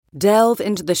Delve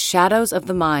into the shadows of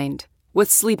the mind with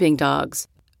Sleeping Dogs,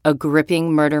 a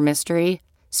gripping murder mystery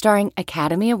starring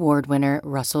Academy Award winner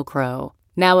Russell Crowe.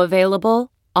 Now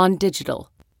available on digital.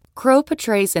 Crowe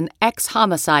portrays an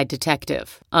ex-homicide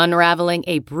detective unraveling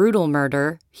a brutal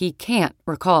murder he can't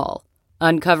recall.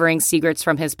 Uncovering secrets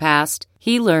from his past,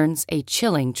 he learns a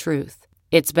chilling truth.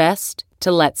 It's best to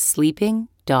let sleeping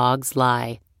dogs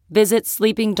lie. Visit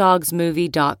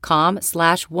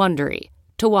sleepingdogsmovie.com/Wondery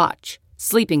to watch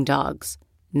Sleeping Dogs,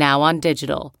 now on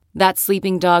digital. That's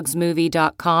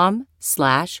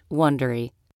sleepingdogsmovie.com/Wondery.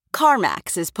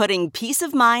 CarMax is putting peace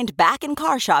of mind back in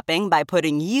car shopping by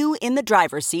putting you in the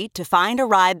driver's seat to find a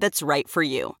ride that's right for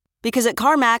you. Because at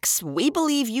CarMax, we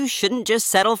believe you shouldn't just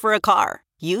settle for a car.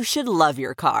 You should love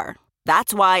your car.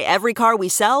 That's why every car we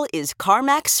sell is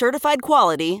CarMax certified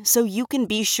quality, so you can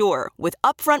be sure with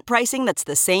upfront pricing that's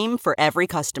the same for every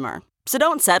customer. So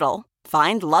don't settle.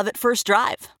 Find love at first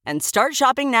drive and start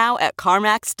shopping now at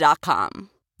CarMax.com.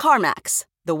 CarMax,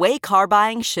 the way car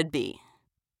buying should be.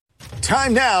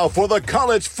 Time now for the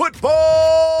College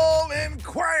Football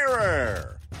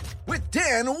Inquirer with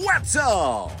Dan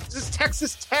Wetzel. This is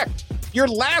Texas Tech. Your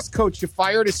last coach you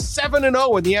fired is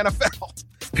 7-0 in the NFL.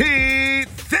 Pete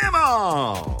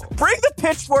Thamel. Bring the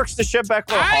pitchforks to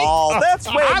Shebecker Hall. That's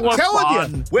way I'm more telling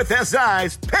fun. you. With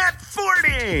SI's Pat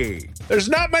Forney. There's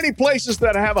not many places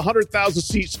that have a 100,000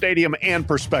 seat stadium and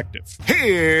perspective.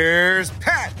 Here's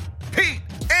Pat, Pete,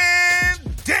 and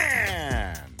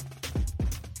Dan.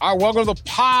 All right, welcome to the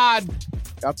pod.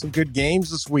 Got some good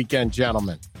games this weekend,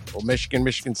 gentlemen. Well,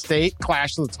 Michigan State,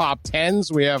 clash of the top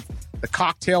tens. We have the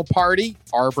cocktail party,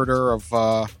 arbiter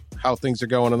of how things are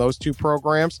going in those two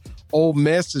programs. Ole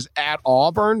Miss is at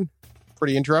Auburn.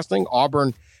 Pretty interesting.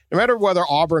 Auburn, no matter whether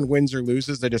Auburn wins or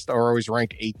loses, they just are always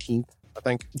ranked 18th, I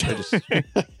think. They just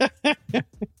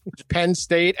Penn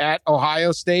State at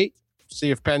Ohio State. See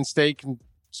if Penn State can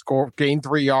gain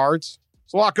 3 yards.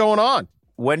 There's a lot going on.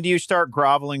 When do you start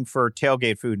groveling for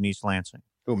tailgate food in East Lansing?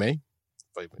 Who, me?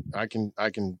 I can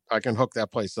hook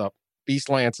that place up. East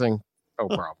Lansing, no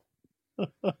problem.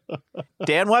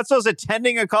 Dan Wetzel's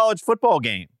attending a college football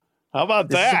game. How about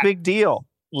This that? is a big deal.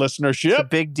 Listenership. It's a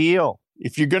big deal.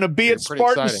 If you're going to be at pretty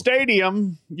Spartan exciting.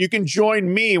 Stadium, you can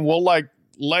join me. We'll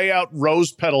lay out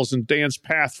rose petals in Dan's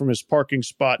path from his parking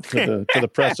spot to the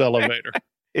press elevator.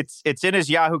 It's in his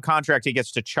Yahoo contract. He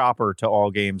gets to chopper to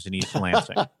all games in East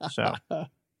Lansing. So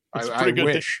I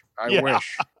wish.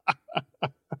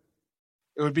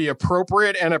 It would be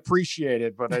appropriate and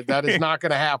appreciated, but that is not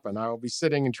going to happen. I will be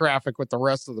sitting in traffic with the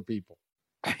rest of the people.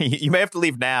 you may have to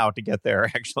leave now to get there,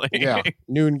 actually. Yeah,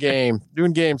 noon game.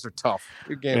 Noon games are tough.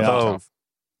 Noon games are tough.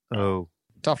 Oh.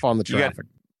 Tough on the traffic.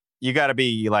 You got to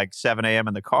be like 7 a.m.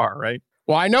 in the car, right?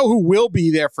 Well, I know who will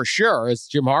be there for sure. It's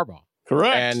Jim Harbaugh.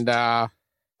 Correct. And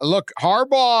look,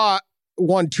 Harbaugh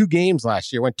won 2 games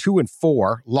last year, went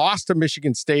 2-4, lost to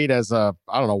Michigan State as I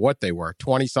don't know what they were,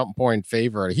 20-something point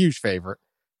favorite, a huge favorite.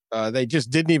 They just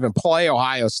didn't even play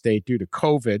Ohio State due to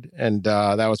COVID, and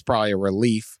that was probably a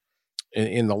relief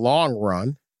in the long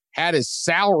run. Had his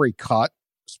salary cut,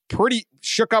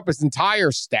 shook up his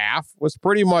entire staff, was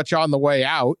pretty much on the way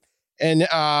out. And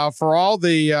for all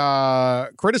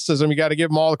the criticism, you got to give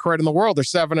them all the credit in the world. They're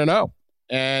 7-0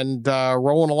 and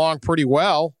rolling along pretty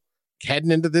well.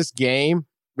 Heading into this game,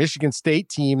 Michigan State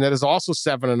team that is also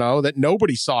 7-0 that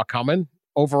nobody saw coming.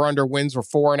 Over/under wins were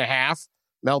 4.5.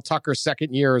 Mel Tucker's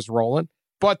second year is rolling.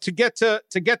 But to get to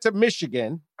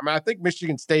Michigan, I mean, I think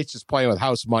Michigan State's just playing with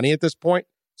house money at this point.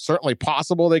 Certainly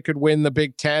possible they could win the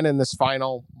Big Ten in this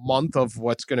final month of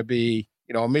what's going to be,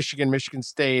 Michigan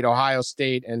State, Ohio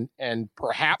State, and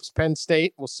perhaps Penn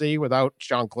State. We'll see. Without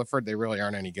Sean Clifford, they really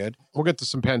aren't any good. We'll get to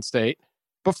some Penn State.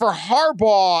 But for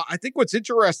Harbaugh, I think what's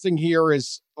interesting here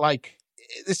is,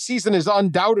 this season has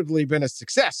undoubtedly been a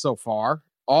success so far.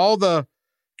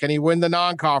 Can he win the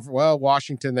non-conference? Well,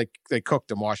 Washington, they cooked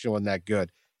him. Washington wasn't that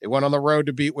good. They went on the road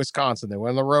to beat Wisconsin. They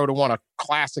went on the road and won a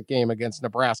classic game against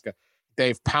Nebraska.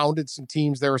 They've pounded some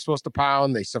teams they were supposed to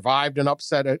pound. They survived an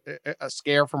upset, a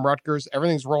scare from Rutgers.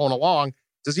 Everything's rolling along.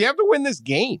 Does he have to win this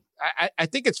game? I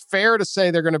think it's fair to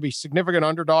say they're going to be significant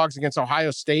underdogs against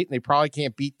Ohio State, and they probably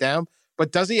can't beat them.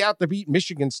 But does he have to beat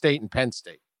Michigan State and Penn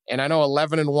State? And I know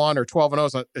 11-1 or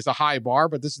 12-0 is a high bar,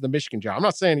 but this is the Michigan job. I'm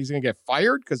not saying he's going to get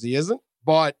fired because he isn't.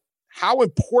 But how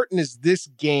important is this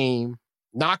game,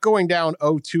 not going down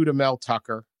 0-2 to Mel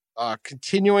Tucker,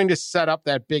 continuing to set up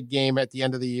that big game at the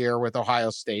end of the year with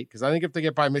Ohio State? Because I think if they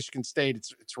get by Michigan State,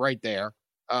 it's right there.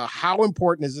 How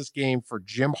important is this game for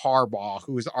Jim Harbaugh,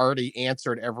 who has already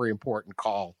answered every important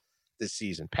call this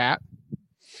season? Pat?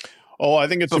 Oh, I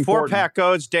think it's Before important. Pat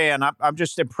goes, Dan, I'm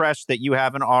just impressed that you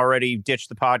haven't already ditched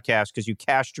the podcast because you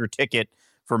cashed your ticket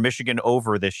for Michigan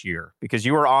over this year because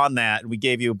you were on that and we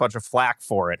gave you a bunch of flack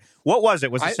for it. What was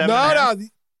it? Was it 7.5? No,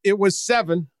 it was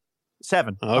 7.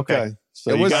 7. Okay.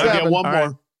 So It you was got to 7. get one All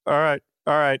more.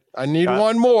 All right. I need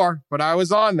one more, but I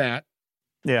was on that.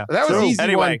 Yeah. That was So, easy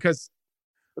anyway, one because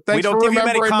thanks we don't for give you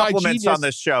many remembering my compliments genius. on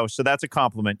this show, so that's a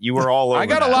compliment. You were all over I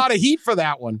got that. a lot of heat for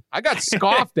that one. I got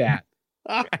scoffed at.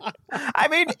 I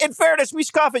mean, in fairness, we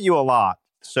scoff at you a lot.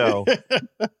 So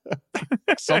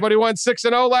Somebody went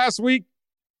 6-0 last week.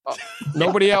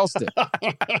 Nobody else did. all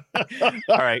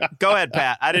right. Go ahead,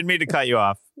 Pat. I didn't mean to cut you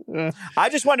off. I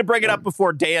just wanted to bring it up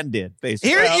before Dan did,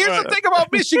 basically. Here's the thing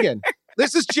about Michigan.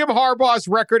 This is Jim Harbaugh's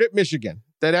record at Michigan.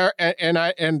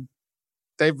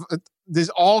 These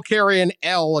all carry an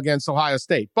L against Ohio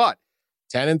State, but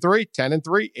 10-3,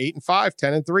 10-3, 8-5,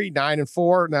 10-3,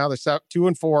 9-4. Now they're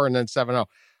 2-4, and then 7-0.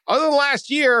 Other than last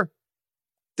year,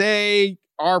 they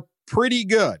are pretty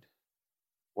good.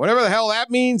 Whatever the hell that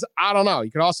means, I don't know.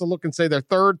 You can also look and say they're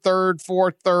third,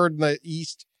 fourth, third in the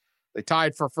East. They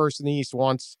tied for first in the East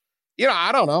once.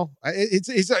 I don't know.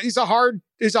 He's a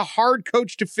hard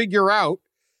coach to figure out,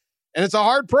 and it's a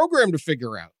hard program to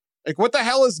figure out. Like, what the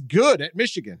hell is good at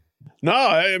Michigan? No,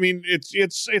 I mean,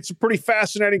 it's a pretty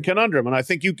fascinating conundrum. And I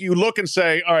think you look and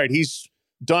say, all right, he's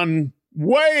done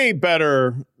way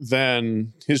better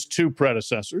than his two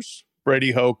predecessors,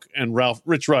 Brady Hoke and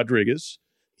Rich Rodriguez.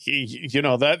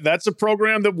 That's a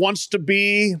program that wants to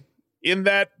be in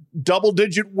that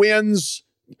double-digit wins,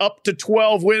 up to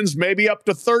 12 wins, maybe up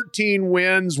to 13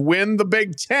 wins, win the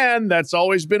Big Ten. That's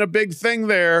always been a big thing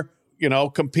there.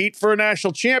 Compete for a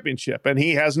national championship. And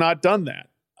he has not done that.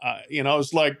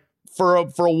 It's like for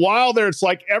a while there, it's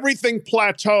like everything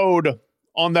plateaued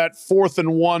on that 4th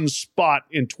and 1 spot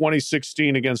in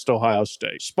 2016 against Ohio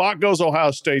State. Spot goes Ohio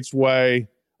State's way.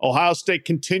 Ohio State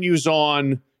continues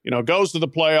on, goes to the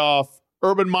playoff.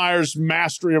 Urban Meyer's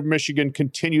mastery of Michigan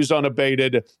continues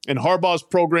unabated, and Harbaugh's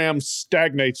program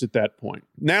stagnates at that point.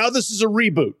 Now this is a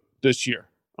reboot this year,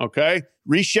 okay?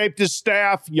 Reshaped his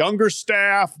staff, younger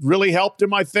staff, really helped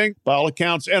him, I think. By all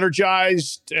accounts,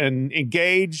 energized and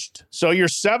engaged. So you're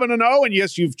 7-0, and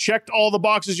yes, you've checked all the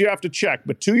boxes you have to check.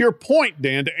 But to your point,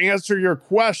 Dan, to answer your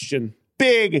question,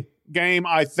 big game,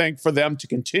 I think, for them to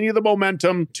continue the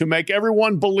momentum, to make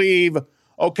everyone believe,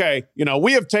 okay,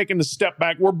 we have taken a step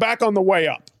back. We're back on the way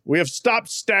up. We have stopped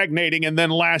stagnating and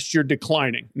then last year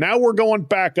declining. Now we're going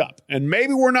back up. And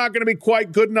maybe we're not going to be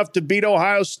quite good enough to beat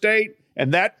Ohio State.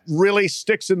 And that really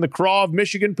sticks in the craw of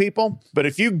Michigan people. But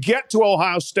if you get to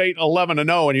Ohio State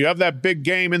 11-0 and you have that big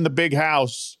game in the big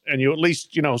house and you at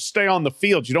least, stay on the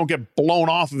field, you don't get blown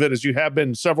off of it as you have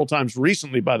been several times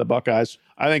recently by the Buckeyes,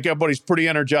 I think everybody's pretty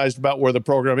energized about where the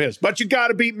program is. But you got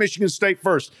to beat Michigan State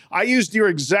first. I used your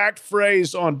exact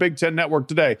phrase on Big Ten Network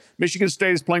today. Michigan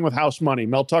State is playing with house money.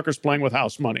 Mel Tucker's playing with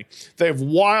house money. They've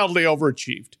wildly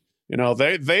overachieved.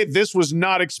 This was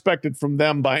not expected from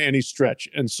them by any stretch.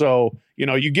 And so,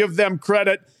 you give them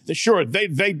credit. Sure, they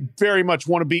very much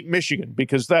want to beat Michigan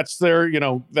because that's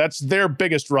their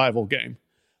biggest rival game.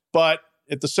 But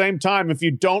at the same time, if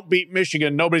you don't beat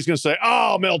Michigan, nobody's going to say,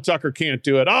 oh, Mel Tucker can't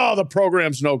do it. Oh, the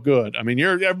program's no good. I mean,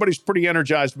 everybody's pretty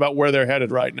energized about where they're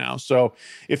headed right now. So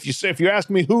if you ask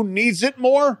me who needs it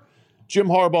more, Jim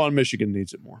Harbaugh and Michigan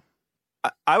needs it more.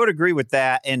 I would agree with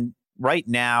that. And right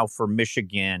now for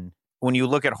Michigan, when you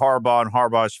look at Harbaugh and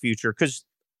Harbaugh's future, because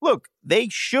look, they're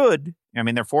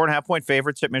 4.5-point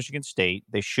favorites at Michigan State.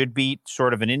 They should beat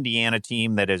sort of an Indiana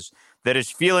team that is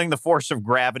feeling the force of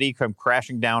gravity come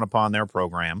crashing down upon their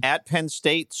program. At Penn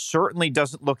State certainly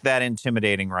doesn't look that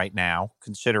intimidating right now,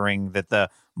 considering that the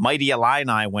mighty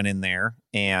Illini went in there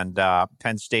and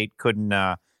Penn State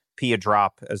couldn't pee a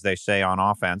drop, as they say, on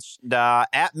offense.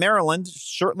 At Maryland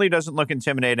certainly doesn't look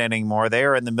intimidating anymore. They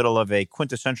are in the middle of a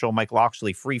quintessential Mike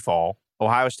Locksley freefall.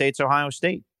 Ohio State's Ohio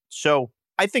State. So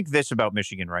I think this about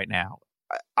Michigan right now.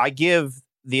 I give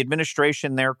the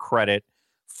administration their credit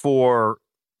for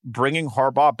bringing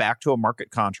Harbaugh back to a market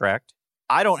contract.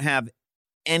 I don't have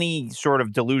any sort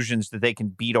of delusions that they can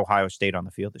beat Ohio State on the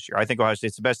field this year. I think Ohio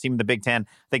State's the best team in the Big Ten.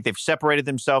 I think they've separated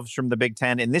themselves from the Big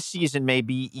Ten, and this season may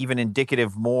be even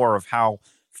indicative more of how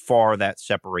far that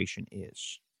separation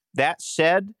is. That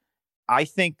said, I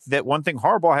think that one thing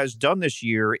Harbaugh has done this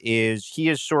year is he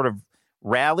has sort of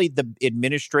rallied the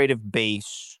administrative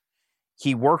base.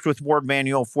 He worked with Ward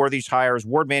Manuel for these hires.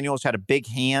 Ward Manuel's had a big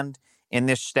hand in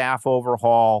this staff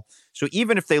overhaul. So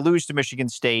even if they lose to Michigan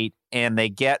State and they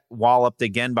get walloped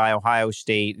again by Ohio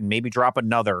State and maybe drop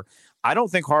another, I don't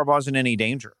think Harbaugh's in any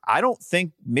danger. I don't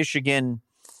think Michigan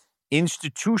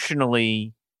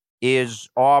institutionally is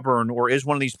Auburn or is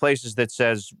one of these places that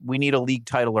says we need a league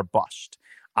title or bust.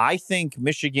 I think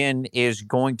Michigan is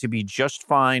going to be just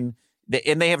fine.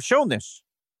 And they have shown this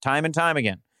time and time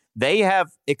again. They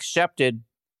have accepted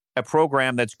a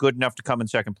program that's good enough to come in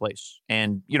second place.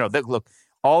 And, look,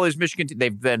 all is Michigan.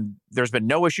 There's been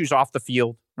no issues off the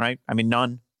field, right? I mean,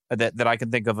 none that I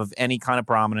can think of any kind of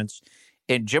prominence.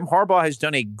 And Jim Harbaugh has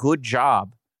done a good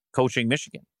job coaching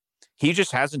Michigan. He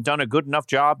just hasn't done a good enough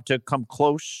job to come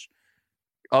close,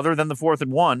 other than the 4th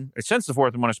and 1, since the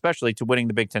 4th and 1 especially, to winning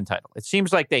the Big Ten title. It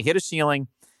seems like they hit a ceiling,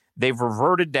 they've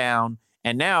reverted down,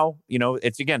 and now,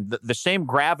 it's again the same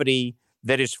gravity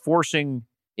that is forcing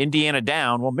Indiana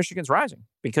down. Well, Michigan's rising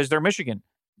because they're Michigan.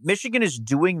 Michigan is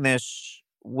doing this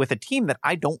with a team that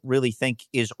I don't really think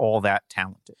is all that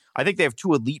talented. I think they have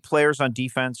 2 elite players on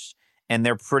defense, and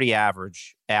they're pretty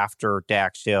average after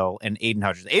Dax Hill and Aiden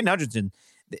Hutchinson. Aiden Hutchinson,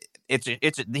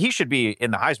 he should be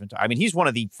in the Heisman. I mean, he's one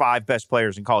of the 5 best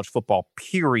players in college football,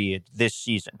 period, this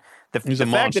season. The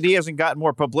fact that he hasn't gotten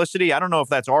more publicity, I don't know if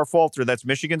that's our fault or that's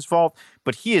Michigan's fault,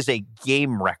 but he is a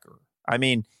game wrecker. I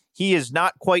mean, he is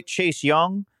not quite Chase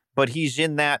Young, but he's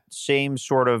in that same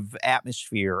sort of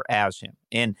atmosphere as him.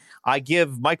 And I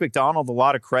give Mike McDonald a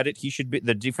lot of credit. He should be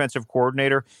the defensive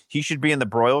coordinator. He should be in the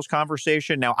Broyles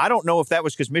conversation. Now, I don't know if that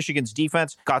was because Michigan's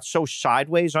defense got so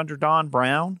sideways under Don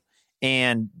Brown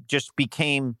and just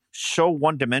became so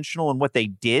one-dimensional in what they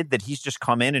did that he's just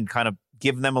come in and kind of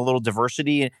given them a little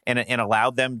diversity and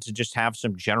allowed them to just have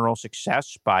some general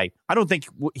success I don't think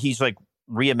he's like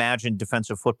reimagined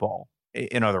defensive football.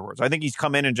 In other words, I think he's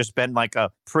come in and just been like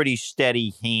a pretty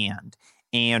steady hand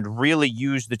and really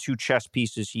used the 2 chess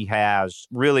pieces he has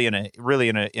really in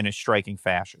a striking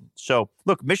fashion. So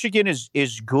look, Michigan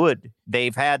is good.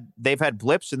 They've had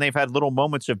blips and they've had little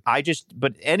moments of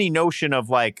but any notion of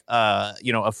like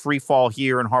a free fall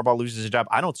here and Harbaugh loses his job,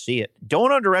 I don't see it.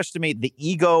 Don't underestimate the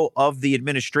ego of the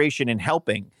administration in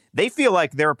helping. They feel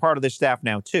like they're a part of this staff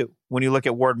now too. When you look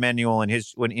at Ward Manuel and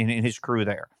his crew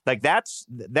there, like that's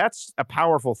a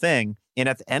powerful thing. And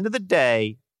at the end of the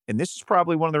day, and this is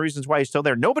probably one of the reasons why he's still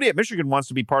there, nobody at Michigan wants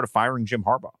to be part of firing Jim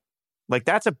Harbaugh. Like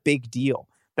that's a big deal.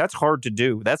 That's hard to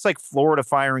do. That's like Florida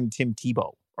firing Tim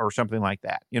Tebow or something like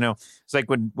that. It's like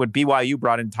when BYU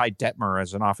brought in Ty Detmer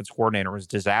as an offense coordinator, was a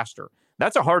disaster.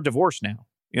 That's a hard divorce now.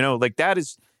 Like that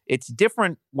is, it's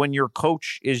different when your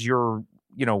coach is your,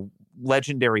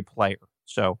 legendary player.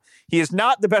 So he is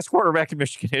not the best quarterback in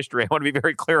Michigan history. I want to be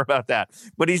very clear about that.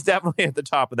 But he's definitely at the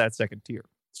top of that second tier.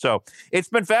 So it's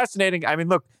been fascinating. I mean,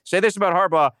 look, say this about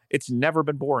Harbaugh. It's never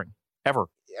been boring, ever.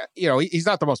 He's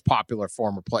not the most popular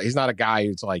former player. He's not a guy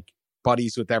who's like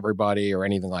buddies with everybody or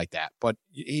anything like that. But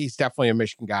he's definitely a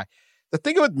Michigan guy. The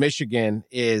thing with Michigan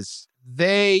is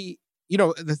the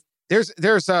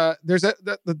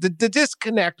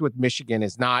disconnect with Michigan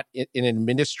is not in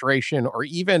administration or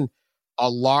even a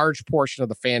large portion of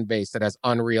the fan base that has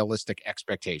unrealistic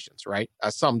expectations, right?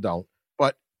 Some don't,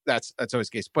 but that's always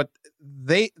the case. But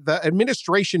the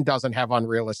administration doesn't have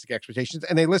unrealistic expectations,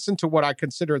 and they listen to what I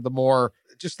consider the more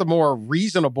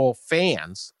reasonable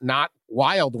fans, not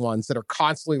wild ones that are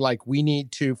constantly like, we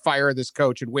need to fire this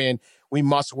coach and win. We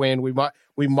must win.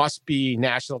 We must be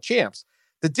national champs.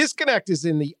 The disconnect is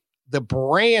in the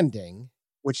branding,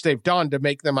 which they've done to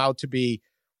make them out to be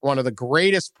one of the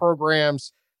greatest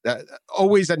programs,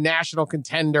 always a national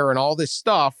contender and all this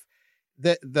stuff.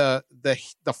 The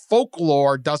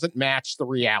folklore doesn't match the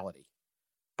reality.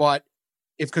 But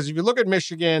because if you look at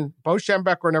Michigan, Bo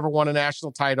Schembechler never won a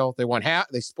national title.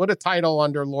 They split a title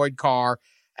under Lloyd Carr.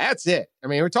 That's it. I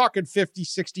mean, we're talking 50,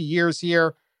 60 years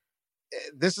here.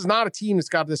 This is not a team that's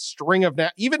got this string of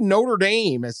even Notre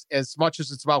Dame, as much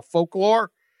as it's about folklore.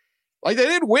 Like, they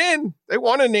did win. They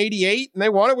won in 88, and they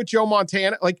won it with Joe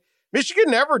Montana. Like,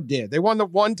 Michigan never did. They won the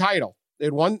one title. They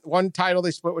had one title. They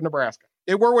split with Nebraska.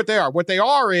 They were what they are. What they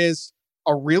are is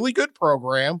a really good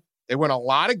program. They win a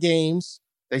lot of games.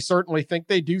 They certainly think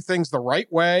they do things the right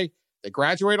way. They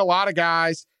graduate a lot of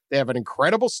guys. They have an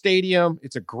incredible stadium.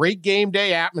 It's a great game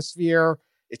day atmosphere.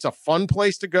 It's a fun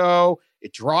place to go.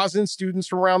 It draws in students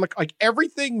from around like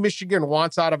everything Michigan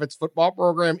wants out of its football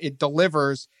program, it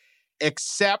delivers,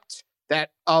 except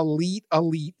that elite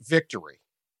victory.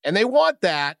 And they want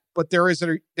that, but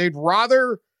they'd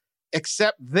rather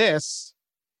accept this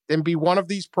than be one of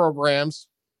these programs,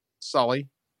 Sully,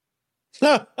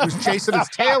 who's chasing his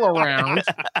tail around.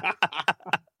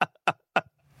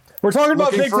 We're talking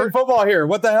about Big Ten football here.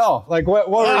 What the hell? Like, what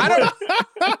I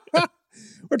don't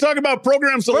We're talking about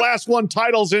programs that last won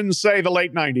titles in, say, the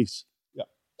late 90s.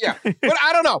 Yeah. But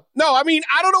I don't know. No, I mean,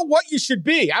 I don't know what you should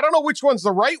be. I don't know which one's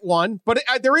the right one, but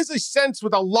there is a sense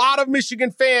with a lot of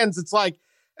Michigan fans, it's like,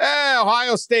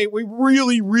 Ohio State, we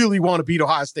really, really want to beat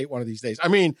Ohio State one of these days. I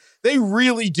mean, they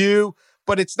really do,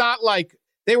 but it's not like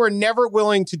they were never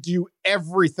willing to do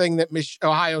everything that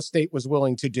Ohio State was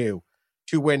willing to do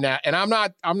to win that. And I'm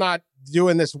not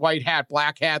doing this white hat,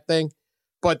 black hat thing,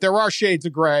 but there are shades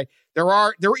of gray. There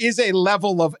is a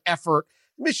level of effort.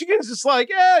 Michigan's just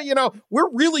like, we're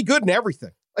really good in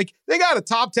everything. Like, they got a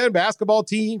top 10 basketball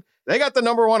team. They got the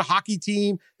number 1 hockey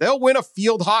team. They'll win a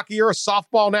field hockey or a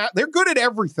softball now. They're good at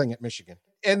everything at Michigan.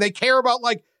 And they care about,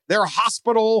 like, their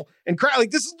hospital and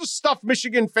like, this is the stuff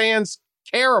Michigan fans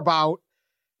care about.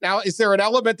 Now, is there an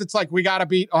element that's like, we got to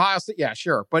beat Ohio State? Yeah,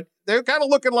 sure. But they're kind of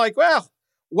looking like, well,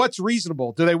 what's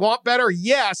reasonable? Do they want better?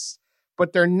 Yes.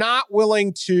 But they're not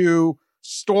willing to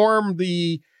storm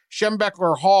the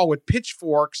Schembechler Hall with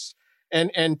pitchforks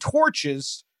and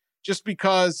torches just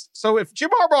because. So if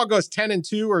Jim Harbaugh goes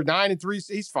 10-2 or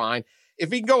 9-3, he's fine.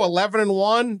 If he can go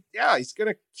 11-1, yeah, he's going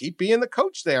to keep being the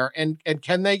coach there. And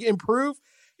can they improve?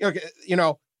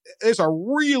 There's a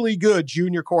really good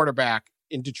junior quarterback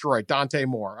in Detroit, Dante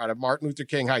Moore, out of Martin Luther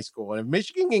King High School. And if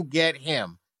Michigan can get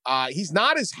him, he's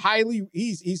not as highly.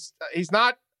 He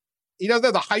doesn't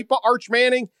have the hype of Arch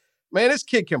Manning. Man, this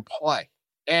kid can play.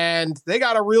 And they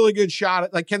got a really good shot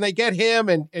at, like, can they get him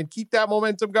and keep that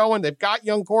momentum going? They've got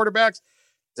young quarterbacks.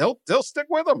 They'll stick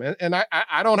with them. And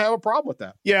I don't have a problem with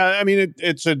that. Yeah, I mean,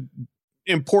 it's an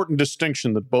important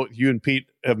distinction that both you and Pete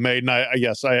have made. And I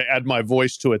add my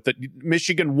voice to it, that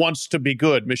Michigan wants to be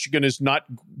good. Michigan is not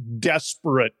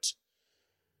desperate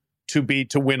to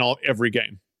win every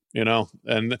game,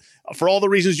 and for all the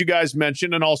reasons you guys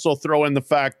mentioned, and also throw in the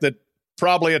fact that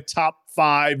probably a top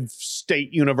 5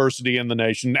 state university in the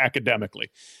nation academically.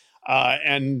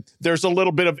 And there's a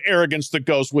little bit of arrogance that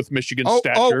goes with Michigan's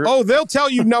stature. They'll tell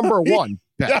you number 1.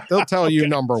 Pat. They'll tell you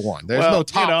number 1. There's no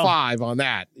top 5 on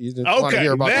that. You just want to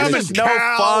hear about them. It's no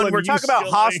fun. We're talking about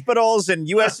hospitals and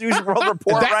U.S. News and World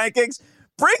Report rankings.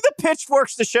 Bring the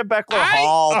pitchforks to Schembechler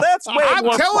Hall. That's way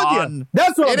more fun. You.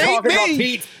 That's what I'm talking about,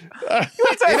 Pete.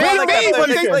 It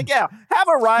ain't me. Have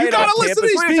a riot. You gotta listen to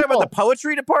these people. About the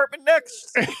poetry department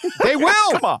next. They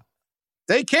will. Come on.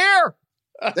 They care.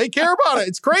 They care about it.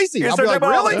 It's crazy. I'll be like,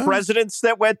 really? The presidents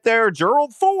that went there,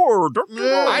 Gerald Ford.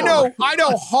 I know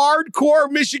hardcore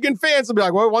Michigan fans will be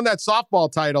like, well, we won that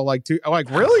softball title. I'm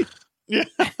like, really? Yeah.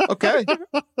 Okay.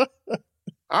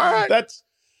 All right.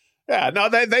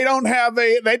 They don't have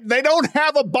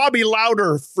a Bobby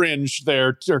Louder fringe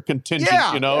there or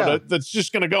contingent, that's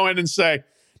just going to go in and say,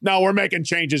 no, we're making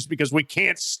changes because we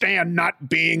can't stand not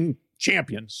being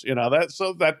champions.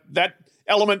 That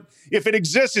element, if it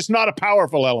exists, it's not a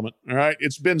powerful element. All right.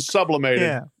 It's been sublimated.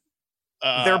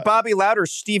 Yeah. They're Bobby Louder,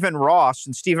 Stephen Ross,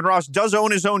 and Stephen Ross does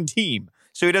own his own team,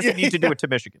 so he doesn't need to do it to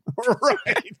Michigan.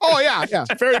 Right. Oh, yeah.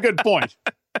 Very good point.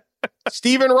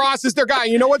 Stephen Ross is their guy.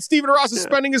 You know what Stephen Ross is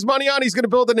spending his money on? He's going to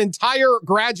build an entire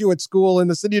graduate school in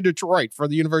the city of Detroit for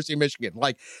the University of Michigan.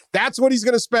 Like, that's what he's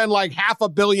going to spend like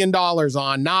 $500 million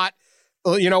on, not,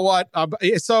 you know what?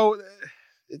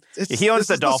 He owns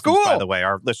the Dolphins, by the way.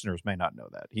 Our listeners may not know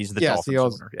that. He's the Dolphins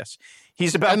owner. Yes.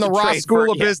 He's about and the Ross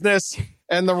School of Business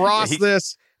and the Ross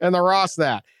this and the Ross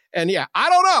that. And yeah, I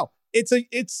don't know. It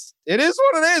is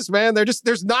what it is, man.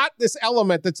 There's not this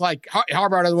element that's like,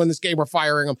 Harbaugh doesn't win this game, we're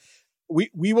firing him.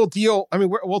 We will deal. I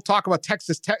mean, we'll talk about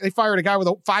Texas Tech. They fired a guy with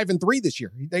a 5-3 this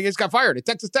year. They just got fired at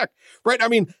Texas Tech, right? I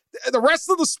mean, the rest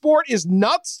of the sport is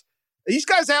nuts. These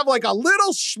guys have like a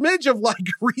little smidge of like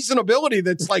reasonability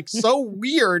that's like so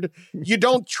weird.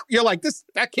 You're like,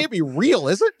 that can't be real,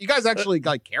 is it? You guys actually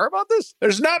like care about this?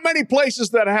 There's not many places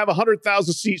that have a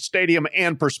 100,000 seat stadium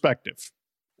and perspective.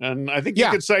 And I think you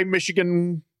could say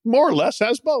Michigan more or less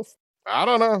has both. I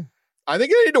don't know. I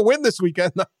think they need to win this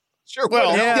weekend. Sure.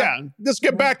 Well, yeah. Let's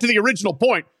get back to the original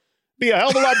point. Be a hell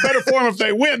of a lot better for them if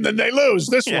they win than they lose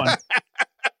this one.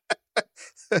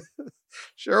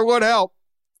 Sure would help.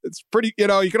 It's pretty, you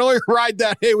can only ride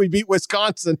that, hey, we beat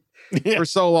Wisconsin for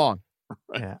so long.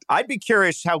 Yeah. I'd be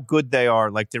curious how good they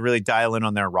are, like, to really dial in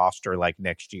on their roster, like,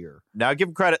 next year. Now, give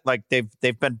them credit. Like,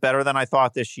 they've been better than I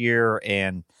thought this year,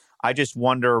 and I just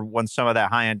wonder when some of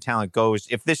that high-end talent goes,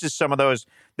 if this is some of those.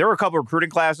 There were a couple of recruiting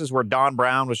classes where Don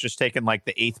Brown was just taken like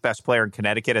the 8th best player in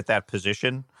Connecticut at that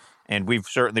position. And we've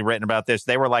certainly written about this.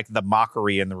 They were like the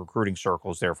mockery in the recruiting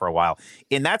circles there for a while.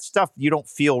 And that stuff you don't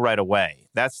feel right away.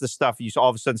 That's the stuff you all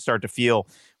of a sudden start to feel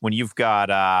when you've got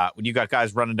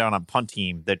guys running down on punt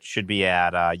team that should be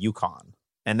at UConn.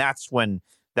 And that's when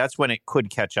it could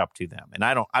catch up to them. And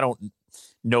I don't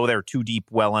know they're too deep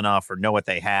well enough or know what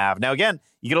they have. Now, again,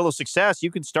 you get a little success,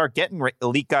 you can start getting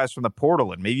elite guys from the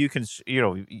portal, and maybe you can,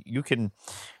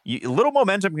 a little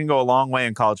momentum can go a long way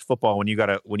in college football when you got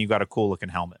a cool looking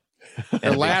helmet.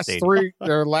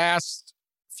 Their last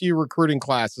few recruiting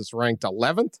classes ranked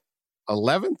 11th,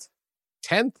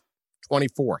 10th,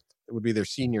 24th. It would be their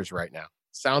seniors right now.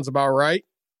 Sounds about right.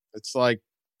 It's like,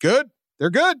 good. They're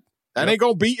good. That ain't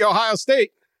going to beat you, Ohio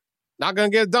State. Not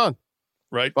going to get it done.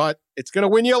 Right. But it's going to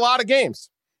win you a lot games.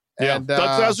 Yeah, and,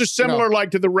 those are similar,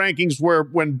 like to the rankings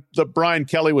when the Brian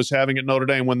Kelly was having at Notre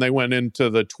Dame when they went into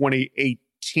the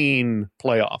 2018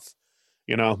 playoff.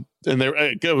 And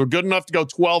they were good enough to go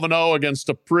 12-0 against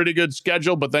a pretty good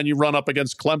schedule, but then you run up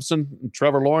against Clemson and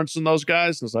Trevor Lawrence and those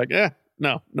guys, and it's like,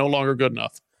 no longer good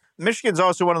enough. Michigan's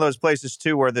also one of those places,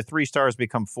 too, where the 3 stars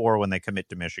become 4 when they commit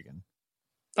to Michigan.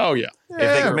 Oh, yeah. If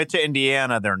they commit to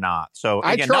Indiana, they're not. So,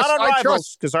 again, not on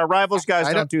Rivals, because our Rivals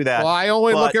guys don't do that. Well, I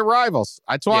only look at Rivals.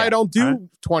 That's why I don't do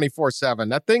 24/7.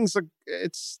 That thing's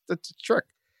that's a trick.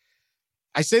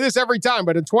 I say this every time,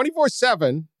 but in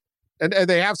 24/7, and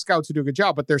they have scouts who do a good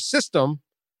job, but their system,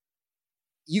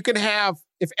 you can have,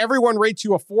 if everyone rates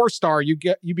you a 4-star, you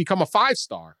become a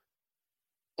 5-star.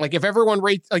 Like if everyone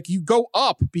rates, like you go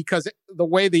up because the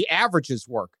way the averages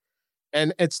work.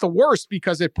 And it's the worst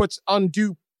because it puts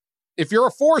undue. If you're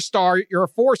a 4-star, you're a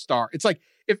 4-star. It's like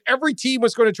if every team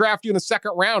was going to draft you in the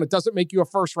second round, it doesn't make you a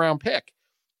first-round pick.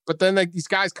 But then these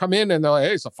guys come in and they're like,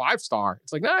 hey, it's a 5-star.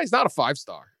 It's like, nah, he's not a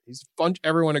 5-star. He's fun.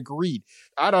 Everyone agreed.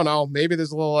 I don't know. Maybe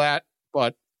there's a little of that,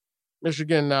 but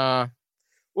Michigan,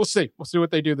 we'll see. We'll see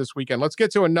what they do this weekend. Let's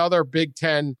get to another Big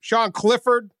Ten. Sean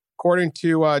Clifford, according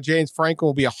to James Franklin,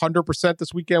 will be 100%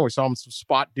 this weekend. We saw him some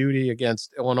spot duty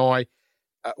against Illinois.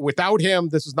 Without him,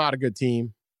 this is not a good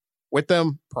team. With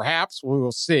them, perhaps we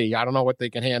will see. I don't know what they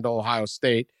can handle Ohio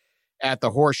State at the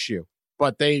Horseshoe,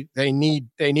 but they need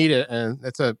it, and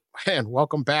it's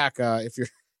welcome back.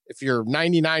 If you're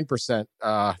 99%,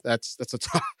 that's a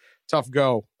tough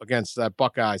go against that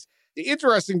Buckeyes. The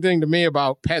interesting thing to me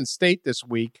about Penn State this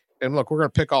week, and look, we're going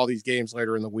to pick all these games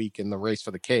later in the week in the race for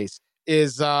the case,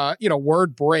 is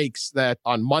word breaks that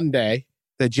on Monday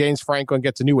that James Franklin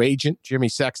gets a new agent, Jimmy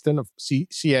Sexton of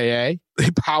CAA,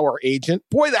 the power agent.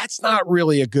 Boy, that's not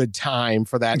really a good time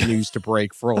for that news to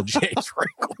break for old James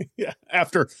Franklin. Yeah,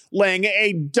 after laying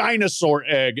a dinosaur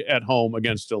egg at home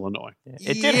against Illinois.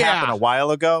 It did happen a while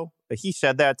ago, but he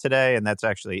said that today, and that's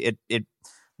actually it.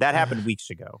 That happened weeks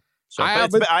ago. So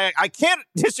I can't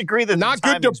disagree that not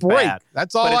good to break. Bad,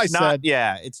 that's all I said.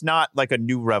 Yeah, it's not like a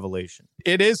new revelation.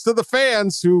 It is to the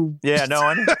fans who. Yeah, no,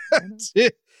 I know.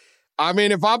 I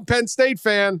mean, if I'm a Penn State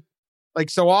fan,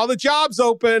 so all the jobs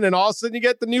open and all of a sudden you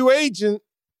get the new agent.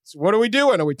 So what are we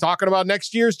doing? Are we talking about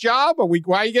next year's job?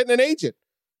 Why are you getting an agent?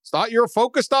 It's thought you're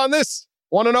focused on this.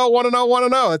 Want to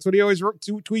know. That's what he always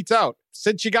tweets out.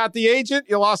 Since you got the agent,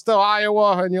 you lost to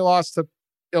Iowa and you lost to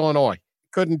Illinois.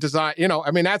 Couldn't design,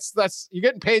 that's you're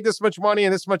getting paid this much money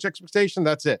and this much expectation.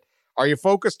 That's it. Are you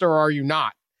focused or are you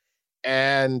not?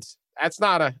 And that's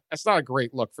not a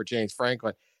great look for James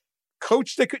Franklin.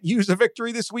 Coach that could use a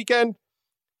victory this weekend,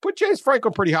 put James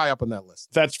Franklin pretty high up on that list.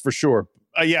 That's for sure.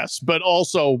 Yes, but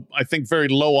also I think very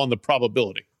low on the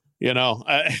probability,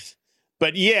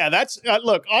 But yeah, that's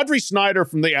look, Audrey Snyder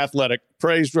from The Athletic,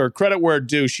 praised her, credit where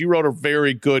due. She wrote a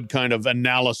very good kind of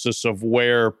analysis of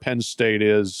where Penn State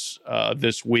is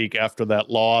this week after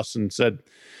that loss and said,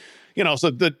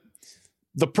 so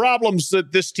the problems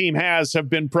that this team has have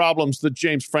been problems that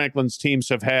James Franklin's teams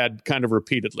have had kind of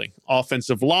repeatedly.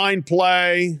 Offensive line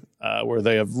play, where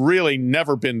they have really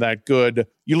never been that good.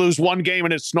 You lose one game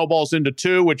and it snowballs into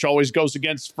 2, which always goes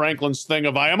against Franklin's thing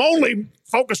of, I am only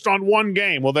focused on one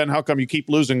game. Well, then how come you keep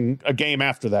losing a game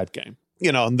after that game?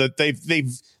 And that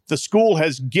the school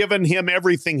has given him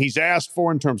everything he's asked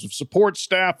for in terms of support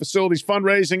staff, facilities,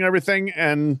 fundraising, everything.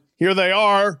 And here they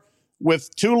are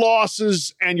with 2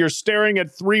 losses, and you're staring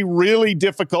at 3 really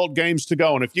difficult games to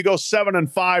go. And if you go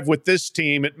 7-5 with this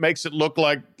team, it makes it look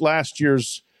like last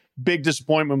year's big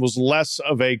disappointment was less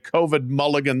of a COVID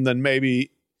mulligan than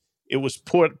maybe it was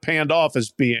panned off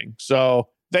as being. So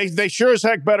they sure as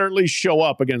heck better at least show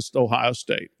up against Ohio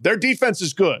State. Their defense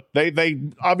is good. They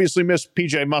obviously missed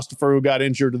P.J. Mustipher, who got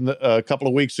injured a couple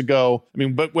of weeks ago. I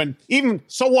mean, but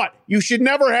so what? You should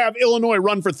never have Illinois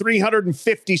run for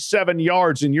 357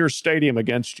 yards in your stadium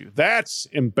against you. That's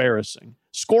embarrassing.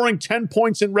 Scoring 10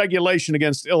 points in regulation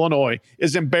against Illinois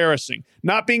is embarrassing.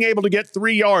 Not being able to get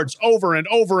 3 yards over and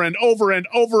over and over and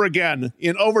over again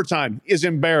in overtime is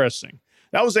embarrassing.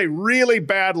 That was a really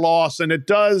bad loss, and it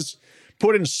does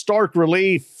put in stark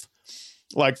relief,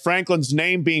 like Franklin's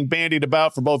name being bandied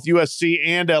about for both USC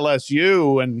and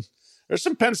LSU. And there's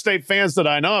some Penn State fans that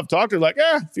I know have talked to, like,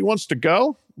 if he wants to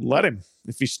go, let him.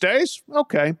 If he stays,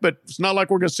 okay. But it's not like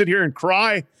we're going to sit here and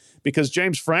cry because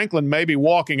James Franklin may be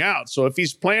walking out. So if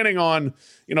he's planning on,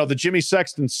 the Jimmy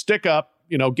Sexton stick up,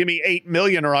 give me $8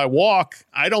 million or I walk,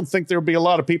 I don't think there'll be a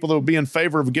lot of people that will be in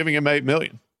favor of giving him $8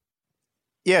 million.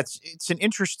 Yeah, it's an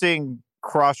interesting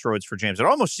crossroads for James. It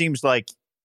almost seems like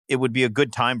it would be a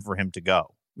good time for him to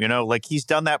go. Like he's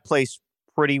done that place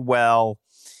pretty well.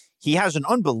 He has an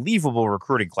unbelievable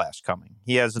recruiting class coming.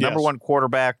 He has the number one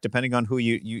quarterback, depending on who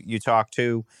you talk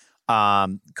to,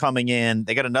 coming in.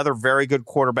 They got another very good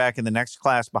quarterback in the next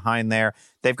class behind there.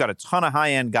 They've got a ton of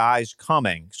high-end guys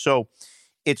coming. So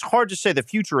it's hard to say the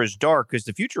future is dark because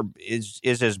the future is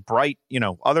as bright,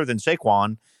 other than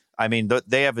Saquon. I mean,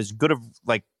 they have as good of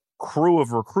crew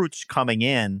of recruits coming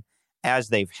in as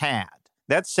they've had.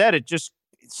 That said, it just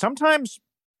sometimes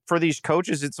for these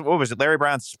coaches, what was it, Larry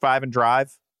Brown's 5 and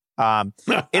drive?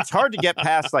 It's hard to get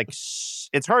past like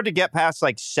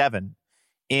 7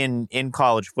 in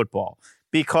college football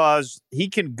because he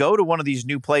can go to one of these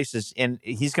new places and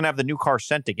he's going to have the new car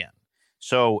sent again.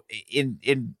 So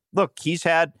look, he's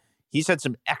had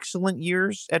some excellent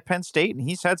years at Penn State and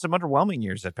he's had some underwhelming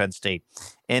years at Penn State.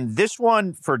 And this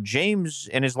one for James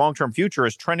and his long-term future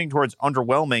is trending towards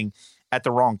underwhelming at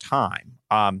the wrong time.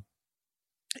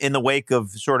 In the wake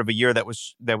of sort of a year that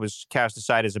was cast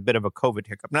aside as a bit of a COVID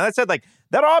hiccup. Now that said,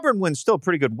 that Auburn win's still a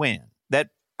pretty good win. That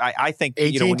I think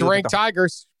 18th ranked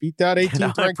Tigers beat that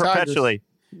 18th ranked perpetually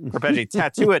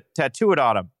tattoo it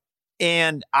on them.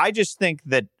 And I just think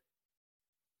that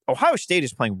Ohio State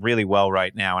is playing really well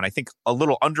right now, and I think a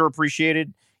little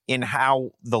underappreciated in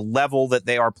how the level that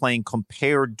they are playing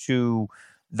compared to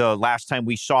the last time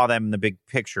we saw them in the big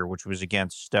picture, which was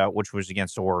against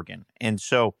Oregon. And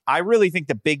so I really think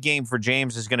the big game for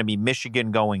James is going to be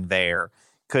Michigan going there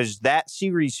because that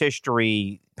series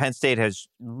history, Penn State has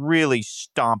really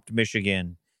stomped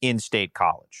Michigan in State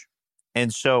College.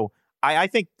 And so I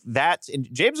think and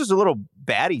James is a little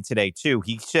batty today too.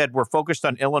 He said we're focused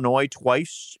on Illinois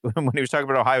twice when he was talking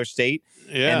about Ohio State.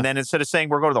 Yeah. And then instead of saying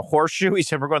we're going to the horseshoe, he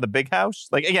said we're going to the big house.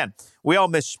 Again, we all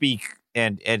misspeak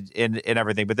and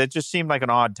everything, but that just seemed like an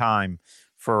odd time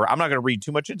for, I'm not going to read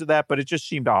too much into that, but it just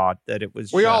seemed odd that it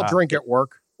was. We all drink at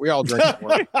work.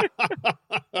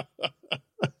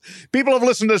 People have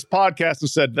listened to this podcast and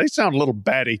said they sound a little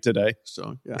batty today.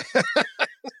 So, yeah.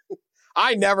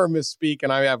 I never misspeak,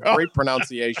 and I have great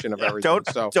pronunciation of everything.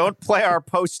 Don't play our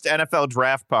post NFL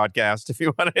draft podcast if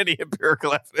you want any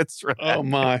empirical evidence for that. Oh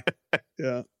my,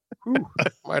 yeah,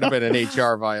 might have been an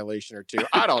HR violation or two.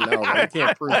 I don't know. I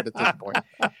can't prove it at this point.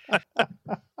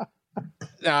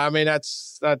 No, I mean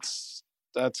that's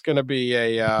going to be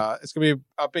it's going to be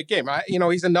a big game.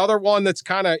 He's another one that's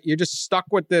kind of you're just stuck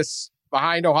with this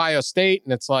behind Ohio State,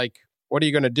 and it's like, what are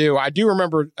you going to do? I do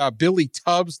remember Billy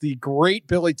Tubbs, the great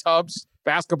Billy Tubbs,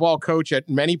 basketball coach at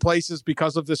many places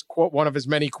because of this quote, one of his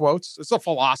many quotes. It's a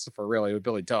philosopher, really, with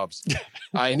Billy Tubbs.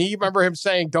 And he remember him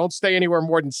saying, don't stay anywhere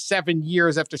more than 7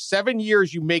 years. After 7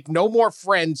 years, you make no more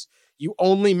friends. You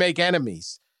only make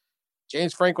enemies.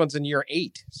 James Franklin's in year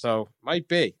 8, so might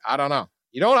be. I don't know.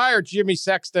 You don't hire Jimmy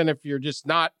Sexton if you're just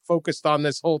not focused on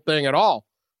this whole thing at all.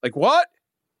 Like, what?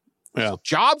 Yeah.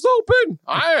 Jobs open?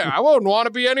 I wouldn't want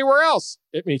to be anywhere else.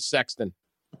 Hit me, Sexton.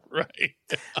 Right.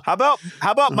 How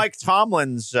about Mike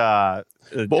Tomlin's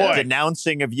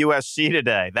denouncing of USC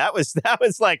today? That was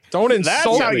like, don't insult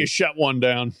That's how me. you shut one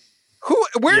down.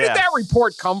 Where did that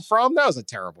report come from? That was a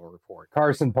terrible report.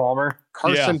 Carson Palmer.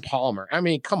 Palmer. I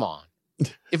mean, come on.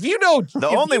 If you know the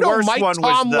only worst Mike one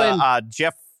Tomlin, was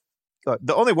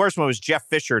the only worst one was Jeff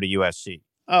Fisher to USC.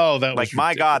 Oh, that was like, my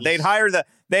ridiculous. God,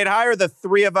 they'd hire the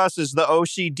three of us as the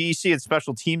OC, DC, and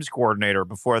special teams coordinator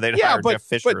before they'd hire Jeff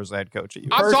Fisher as the head coach at USC.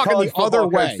 I'm talking the other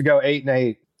way. To go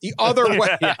 8-8. The other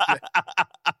way.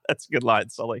 That's a good line,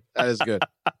 Sully. That is good.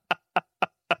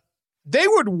 They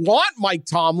would want Mike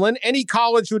Tomlin. Any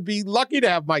college would be lucky to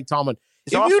have Mike Tomlin.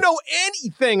 If you know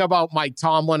anything about Mike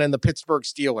Tomlin and the Pittsburgh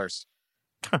Steelers,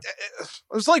 it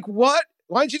was like, what?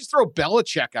 Why don't you just throw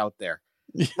Belichick out there?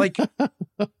 Like,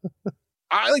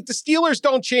 the Steelers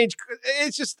don't change.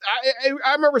 It's just, I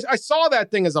remember I saw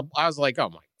that thing I was like, oh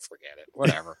my, forget it.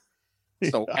 Whatever.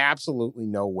 So absolutely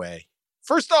no way.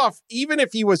 First off, even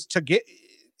if he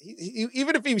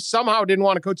somehow didn't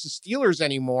want to coach the Steelers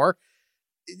anymore,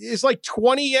 it's like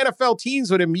 20 NFL teams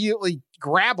would immediately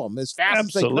grab him as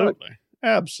fast as they could.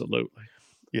 Absolutely.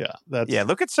 Yeah.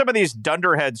 Look at some of these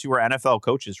dunderheads who are NFL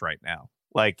coaches right now.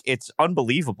 Like, it's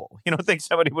unbelievable. You don't think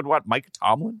somebody would want Mike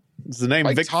Tomlin? Does the name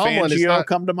Mike Vic Tomlin Fangio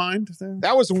come to mind?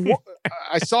 That was,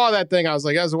 I saw that thing. I was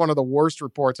like, that was one of the worst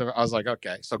reports. I was like,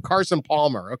 okay. So Carson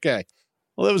Palmer. Okay.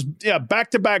 Well, it was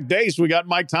back-to-back days. We got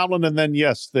Mike Tomlin, and then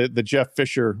the Jeff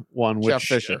Fisher one. Which, Jeff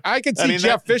Fisher. I could see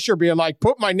Jeff Fisher being like,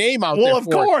 "Put my name out there." Well, of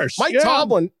course, Mike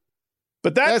Tomlin.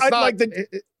 But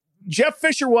Jeff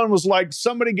Fisher one was like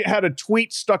somebody had a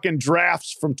tweet stuck in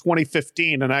drafts from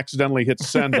 2015 and accidentally hit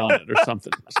send on it or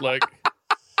something. It's like,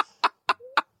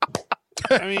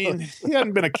 I mean, he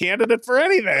hadn't been a candidate for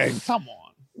anything. Come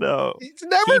on. No. He's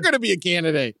never going to be a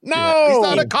candidate. No. He's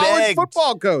not a college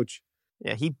football coach.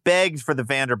 Yeah, he begged for the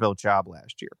Vanderbilt job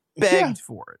last year. Begged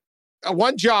for it.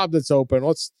 One job that's open,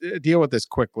 let's deal with this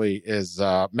quickly, is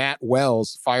Matt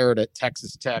Wells fired at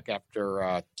Texas Tech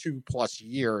after 2+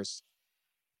 years.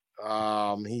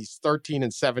 He's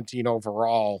 13-17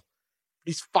 overall.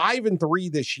 He's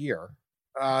 5-3 this year.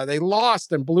 They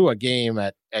lost and blew a game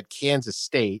at Kansas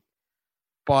State,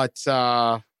 but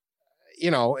and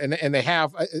they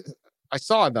have. I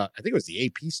saw I think it was the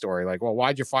AP story. Like, well,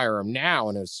 why'd you fire him now?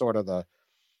 And it was sort of the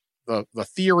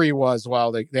theory was,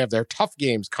 well, they have their tough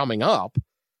games coming up.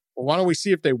 Well, why don't we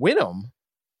see if they win them?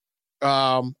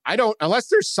 I don't, unless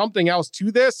there's something else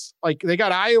to this. Like, they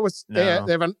got Iowa. No.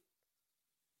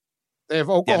 They have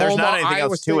Oklahoma. Yeah, there's not anything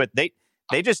Iowa else State. to it.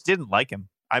 They just didn't like him.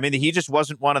 I mean, he just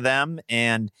wasn't one of them,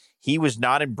 and he was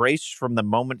not embraced from the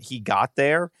moment he got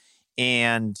there.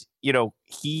 And,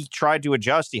 he tried to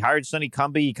adjust. He hired Sonny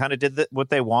Cumbie. He kind of did what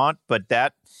they want, but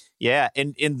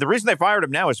and the reason they fired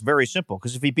him now is very simple,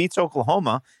 because if he beats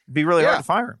Oklahoma, it'd be really hard to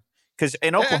fire him. Because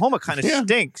Oklahoma kind of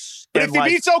stinks. But if he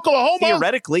beats Oklahoma,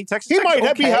 theoretically, Texas he Tech's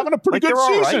might be having a pretty good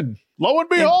season. Right. Lo and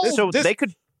behold. They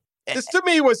could. This to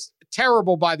me was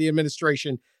terrible by the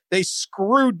administration. They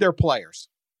screwed their players.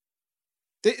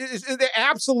 They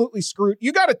absolutely screwed.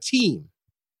 You got a team.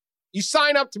 You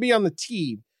sign up to be on the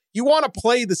team. You want to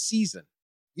play the season.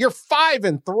 You're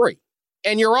 5-3,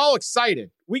 and you're all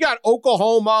excited. We got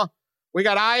Oklahoma. We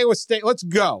got Iowa State. Let's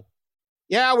go.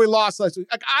 Yeah, we lost last week.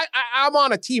 Like, I'm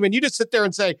on a team, and you just sit there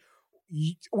and say,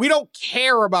 we don't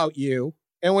care about you,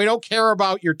 and we don't care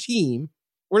about your team.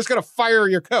 We're just going to fire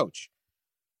your coach.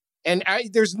 And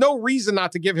there's no reason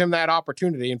not to give him that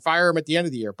opportunity and fire him at the end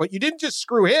of the year. But you didn't just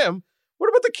screw him. What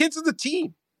about the kids of the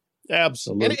team?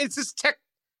 Absolutely. And it's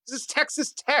this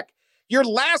Texas Tech. Your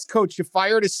last coach you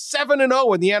fired is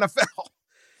 7-0 in the NFL.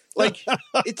 Like,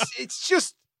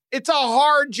 it's a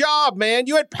hard job, man.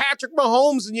 You had Patrick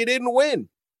Mahomes and you didn't win.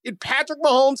 You had Patrick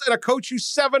Mahomes and a coach who's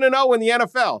 7-0 in the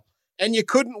NFL, and you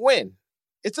couldn't win.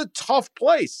 It's a tough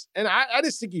place. And I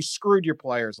just think you screwed your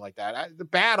players like that. The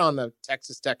bad on the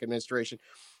Texas Tech administration.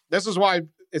 This is why,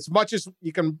 as much as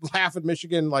you can laugh at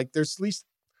Michigan, like, there's at least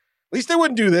they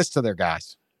wouldn't do this to their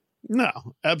guys. No,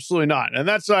 absolutely not. And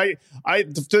that's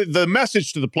the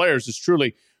message to the players is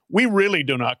truly, we really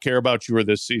do not care about you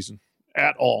this season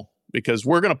at all, because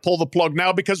we're going to pull the plug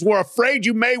now because we're afraid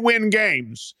you may win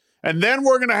games. And then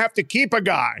we're going to have to keep a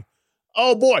guy.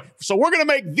 Oh, boy. So we're going to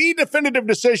make the definitive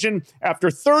decision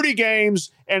after 30 games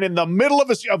and in the middle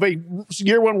of a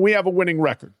year when we have a winning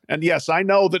record. And, yes, I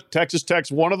know that Texas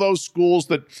Tech's one of those schools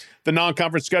that the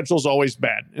non-conference schedule is always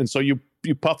bad. And so you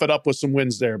puff it up with some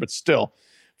wins there. But still,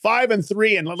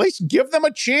 5-3, and at least give them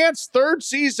a chance. Third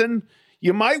season,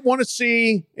 you might want to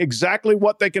see exactly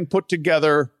what they can put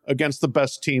together against the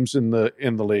best teams in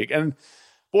the league. And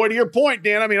boy, to your point,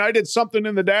 Dan, I mean, I did something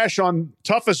in the dash on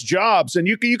toughest jobs, and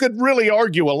you could really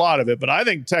argue a lot of it, but I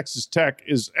think Texas Tech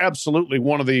is absolutely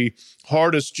one of the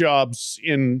hardest jobs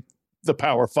in the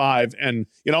Power Five. And,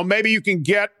 maybe you can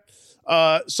get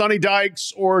Sonny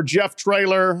Dykes or Jeff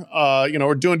Traylor,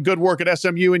 are doing good work at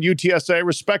SMU and UTSA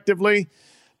respectively.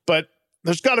 But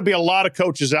there's got to be a lot of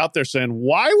coaches out there saying,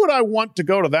 why would I want to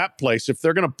go to that place if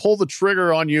they're going to pull the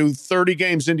trigger on you 30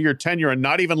 games into your tenure and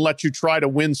not even let you try to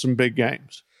win some big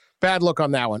games? Bad look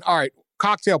on that one. All right,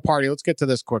 cocktail party. Let's get to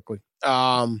this quickly.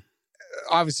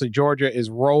 Obviously, Georgia is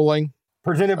rolling.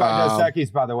 Presented by Dos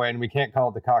Equis, by the way, and we can't call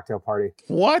it the cocktail party.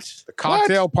 What? The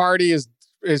cocktail party is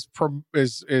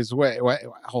wait,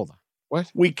 hold on.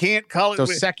 What? We can't call it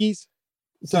Dos Equis?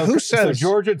 So who says? So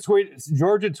Georgia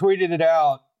tweeted it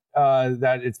out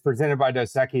that it's presented by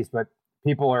Dos Equis, but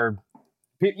people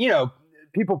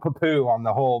poo-poo on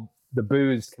the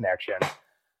booze connection.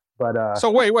 But so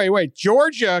wait.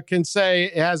 Georgia can say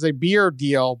it has a beer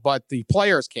deal, but the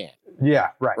players can't. Yeah,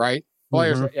 right. Right?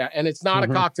 Players, yeah, and it's not a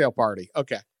cocktail party.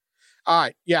 Okay. All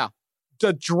right, yeah.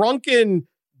 The drunken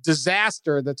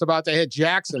disaster that's about to hit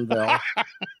Jacksonville.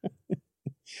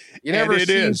 You never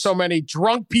seen so many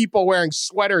drunk people wearing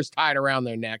sweaters tied around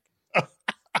their neck.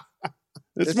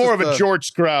 It's more of a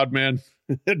George crowd, man,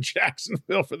 in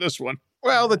Jacksonville for this one.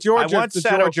 Well, the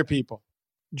Georgia people.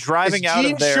 Driving out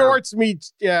of there.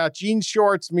 Jean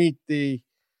shorts meet the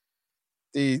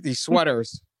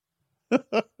sweaters.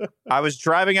 I was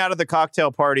driving out of the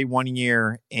cocktail party one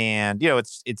year, and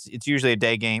it's usually a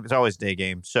day game. It's always a day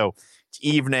game. So it's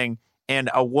evening, and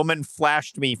a woman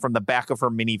flashed me from the back of her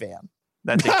minivan.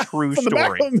 That's a true from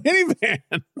story. The back of a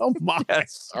minivan. Oh my!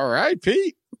 Yes. All right,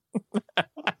 Pete.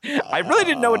 I really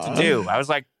didn't know what to do. I was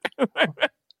like,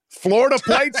 Florida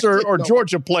plates or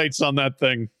Georgia plates on that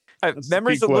thing.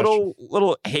 Memory's a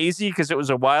little hazy because it was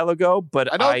a while ago,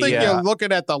 but I don't think you're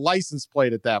looking at the license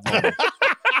plate at that moment.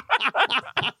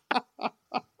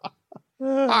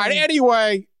 All right.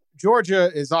 Anyway,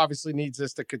 Georgia obviously needs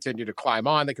this to continue to climb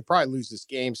on. They could probably lose this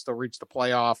game, still reach the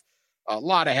playoff. A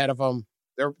lot ahead of them.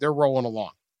 They're rolling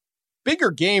along.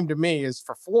 Bigger game to me is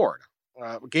for Florida.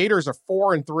 Gators are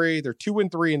 4-3. They're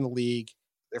 2-3 in the league.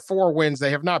 They're 4 wins.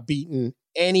 They have not beaten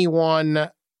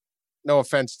anyone. No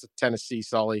offense to Tennessee,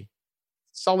 Sully.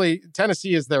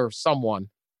 Tennessee is their someone.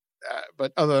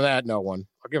 But other than that, no one.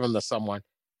 I'll give them the someone.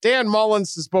 Dan Mullen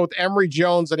says both Emory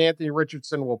Jones and Anthony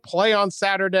Richardson will play on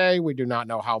Saturday. We do not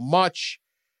know how much.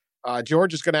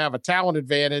 Georgia's going to have a talent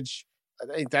advantage. I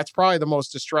think that's probably the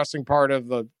most distressing part of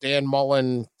the Dan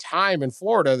Mullen time in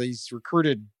Florida. He's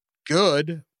recruited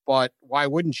good, but why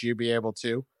wouldn't you be able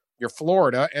to? You're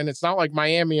Florida, and it's not like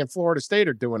Miami and Florida State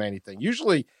are doing anything.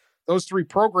 Usually those 3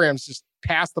 programs just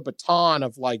pass the baton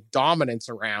of like dominance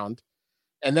around,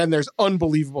 and then there's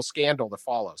unbelievable scandal that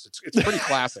follows. It's pretty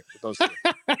classic with those 2.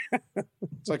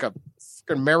 It's like a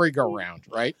fucking merry-go-round,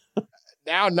 right?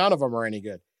 Now none of them are any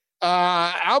good.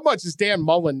 How much does Dan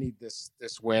Mullen need this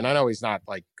win? I know he's not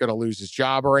like going to lose his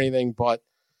job or anything, but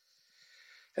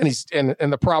and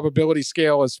the probability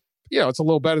scale is, it's a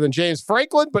little better than James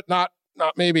Franklin, but not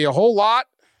maybe a whole lot.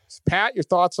 Pat, your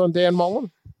thoughts on Dan Mullen?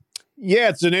 Yeah,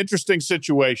 it's an interesting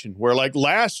situation where like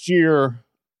last year,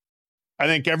 I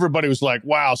think everybody was like,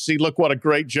 wow, see, look what a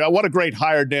great job, what a great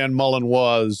hire Dan Mullen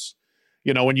was.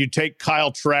 When you take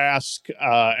Kyle Trask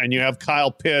and you have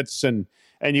Kyle Pitts and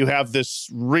you have this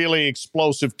really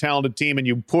explosive, talented team, and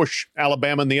you push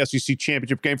Alabama in the SEC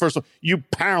championship game. First of all, you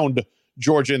pound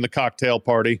Georgia in the cocktail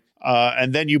party,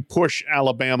 and then you push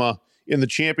Alabama in the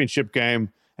championship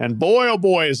game. And boy, oh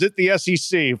boy, is it the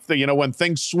SEC, when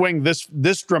things swing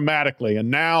this dramatically. And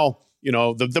now,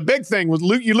 the big thing was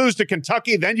you lose to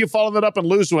Kentucky, then you follow that up and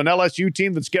lose to an LSU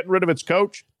team that's getting rid of its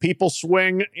coach. People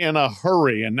swing in a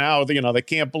hurry. And now, they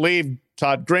can't believe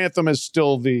Todd Grantham is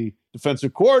still the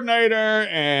defensive coordinator,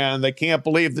 and they can't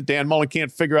believe that Dan Mullen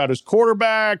can't figure out his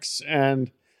quarterbacks.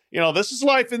 And, this is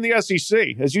life in the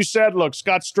SEC. As you said, look,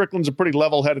 Scott Strickland's a pretty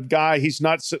level-headed guy. He's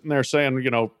not sitting there saying,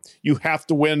 you have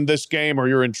to win this game or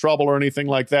you're in trouble or anything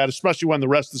like that, especially when the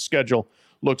rest of the schedule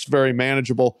looks very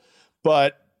manageable.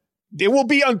 But it will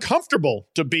be uncomfortable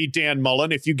to beat Dan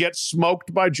Mullen if you get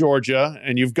smoked by Georgia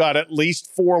and you've got at least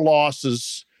 4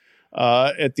 losses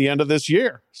at the end of this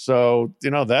year. So,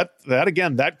 that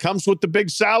again, that comes with the big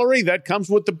salary. That comes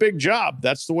with the big job.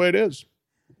 That's the way it is.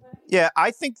 Yeah,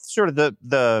 I think sort of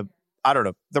the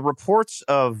reports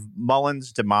of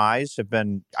Mullen's demise have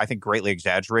been, I think, greatly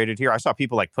exaggerated here. I saw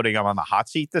people like putting him on the hot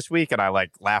seat this week, and I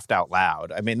like laughed out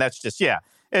loud. I mean, that's just,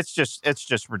 it's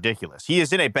just ridiculous. He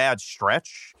is in a bad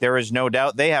stretch. There is no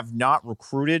doubt. They have not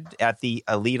recruited at the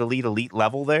elite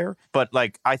level there. But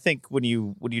like, I think when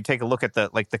you take a look at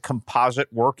the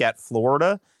composite work at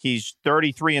Florida, he's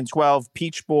 33-12,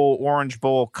 Peach Bowl, Orange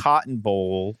Bowl, Cotton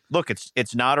Bowl. Look,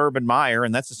 it's not Urban Meyer,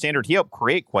 and that's the standard he helped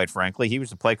create. Quite frankly, he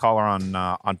was the play caller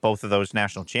on both of those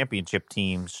national championship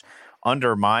teams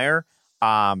under Meyer.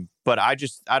 But I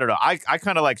don't know. I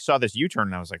kind of like saw this U-turn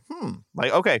and I was like,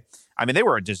 okay. I mean, they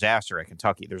were a disaster at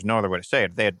Kentucky. There's no other way to say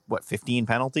it. They had 15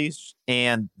 penalties,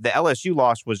 and the LSU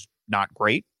loss was not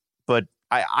great. But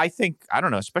I think, I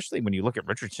don't know, especially when you look at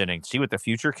Richardson and see what the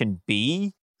future can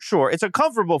be. Sure, it's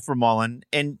uncomfortable for Mullen,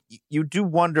 and you do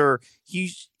wonder,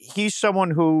 he's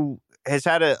someone who has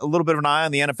had a little bit of an eye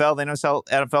on the NFL. They know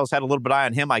NFL's had a little bit of an eye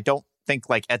on him. I don't think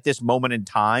like at this moment in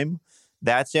time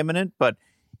that's imminent, but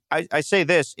I say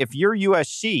this, if you're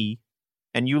USC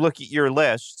and you look at your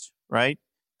list, right?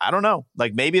 I don't know.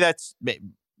 Like maybe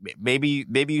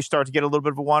you start to get a little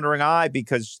bit of a wandering eye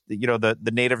because,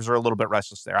 the natives are a little bit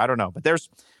restless there. I don't know. But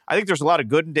I think there's a lot of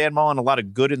good in Dan Mullen, a lot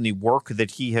of good in the work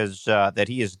that he has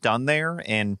done there.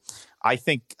 And I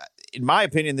think, in my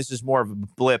opinion, this is more of a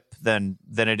blip than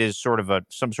it is sort of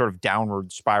some sort of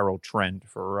downward spiral trend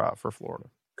for Florida.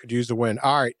 Could use a win.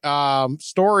 All right.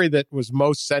 Story that was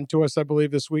most sent to us, I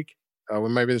believe, this week. Well,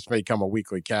 maybe this may become a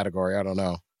weekly category. I don't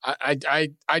know.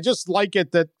 I just like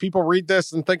it that people read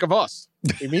this and think of us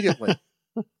immediately.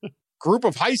 Group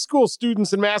of high school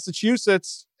students in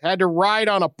Massachusetts had to ride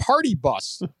on a party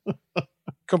bus,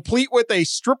 complete with a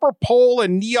stripper pole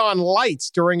and neon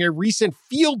lights during a recent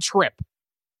field trip.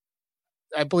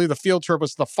 I believe the field trip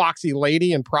was the Foxy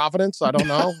Lady in Providence. I don't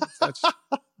know.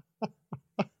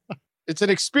 It's an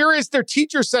experience their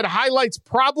teacher said highlights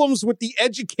problems with the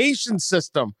education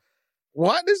system.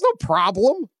 What? There's no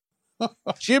problem.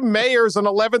 Jim Mayers, an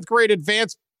 11th grade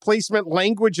advanced placement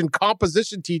language and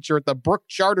composition teacher at the Brook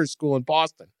Charter School in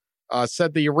Boston,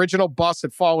 said the original bus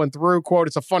had fallen through. Quote,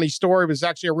 it's a funny story. It was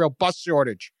actually a real bus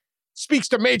shortage. Speaks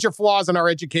to major flaws in our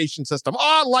education system.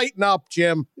 Oh, lighten up,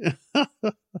 Jim.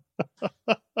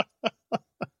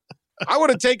 I would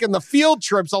have taken the field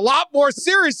trips a lot more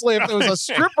seriously if there was a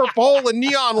stripper pole and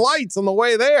neon lights on the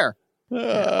way there.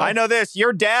 I know this.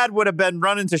 Your dad would have been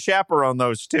running to chaperone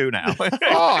those too now.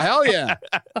 Oh, hell yeah.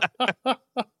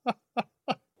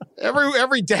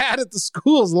 Every dad at the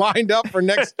school is lined up for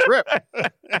next trip.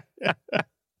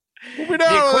 The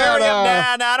aquarium?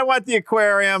 Nah, I don't want the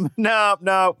aquarium.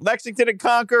 Nope. Lexington and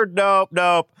Concord? Nope.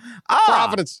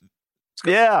 Providence.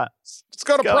 Let's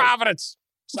go to go. Providence.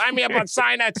 Sign me up on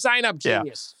sign up,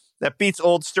 genius. Yeah. That beats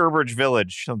Old Sturbridge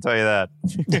Village, I'll tell you that.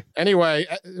 Anyway,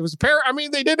 it was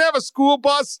they didn't have a school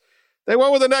bus. They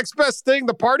went with the next best thing.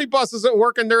 The party bus isn't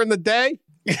working during the day.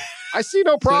 I see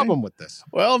no problem with this.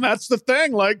 Well, that's the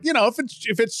thing. Like,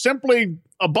 if it's simply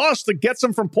a bus that gets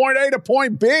them from point A to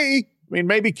point B, I mean,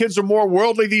 maybe kids are more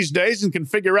worldly these days and can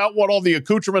figure out what all the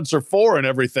accoutrements are for and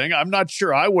everything. I'm not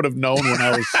sure I would have known when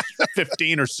I was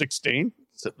 15 or 16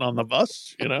 sitting on the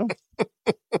bus,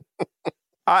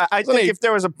 I think if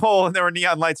there was a pole and there were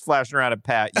neon lights flashing around at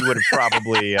Pat, you would have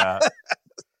probably...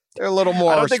 They're a little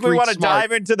more. I don't think we want to smart.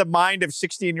 dive into the mind of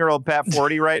 16-year-old Pat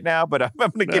Forty right now, but I'm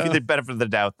going to give you the benefit of the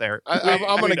doubt there.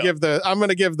 I'm going to give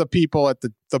the people at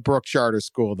the Brook Charter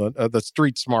School the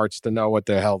street smarts to know what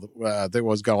the hell that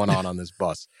was going on this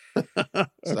bus.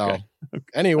 So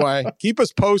anyway, keep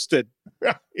us posted.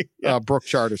 Brook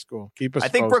Charter School. Keep us. I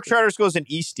think posted. Brook Charter School is in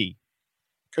Eastie.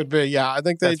 Could be. Yeah, I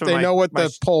think they know what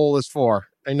the poll is for.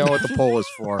 They know what the poll is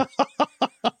for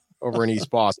over in East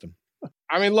Boston.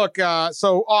 I mean, look,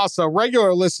 so also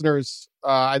regular listeners,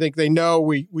 I think they know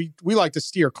we like to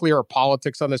steer clear of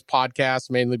politics on this podcast,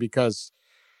 mainly because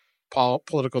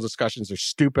political discussions are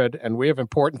stupid and we have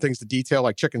important things to detail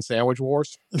like chicken sandwich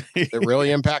wars that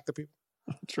really impact the people.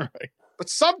 That's right. But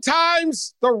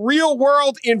sometimes the real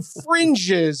world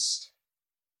infringes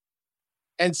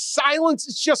and silence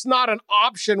is just not an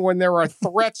option when there are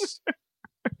threats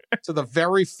to the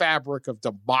very fabric of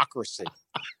democracy.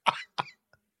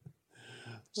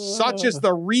 Such as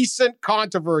the recent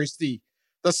controversy,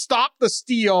 the stop the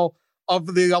steal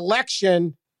of the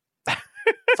election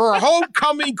for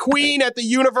homecoming queen at the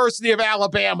University of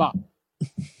Alabama.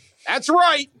 That's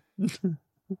right. It's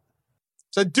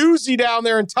a doozy down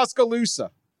there in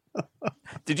Tuscaloosa.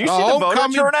 Did you see the voter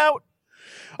turnout?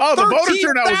 Oh, the voter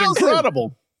turnout was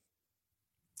incredible.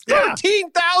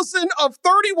 13,000 of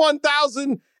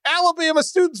 31,000 Alabama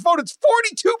students voted. It's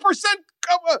 42%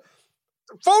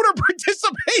 voter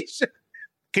participation.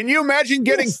 Can you imagine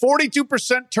getting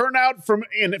 42% turnout from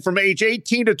age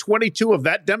 18 to 22 of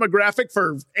that demographic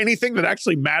for anything that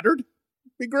actually mattered?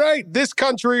 It'd be great. This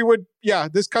country would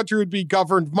be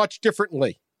governed much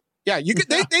differently. Yeah, you could.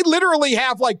 They literally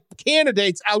have like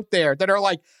candidates out there that are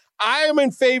like, I am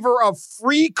in favor of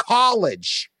free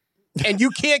college, and you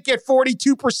can't get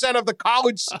 42% of the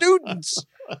college students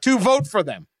to vote for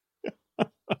them.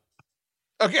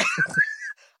 Okay.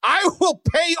 I will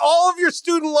pay all of your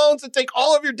student loans and take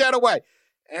all of your debt away.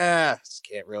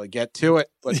 Can't really get to it.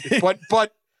 But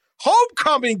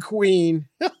homecoming queen,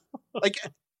 like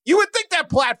you would think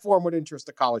that platform would interest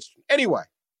a college student. Anyway,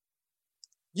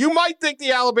 you might think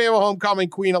the Alabama homecoming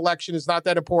queen election is not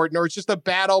that important, or it's just a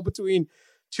battle between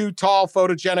two tall,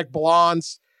 photogenic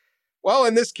blondes. Well,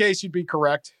 in this case, you'd be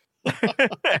correct.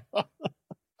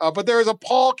 But there is a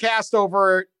poll cast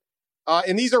over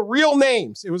and these are real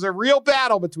names. It was a real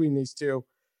battle between these two.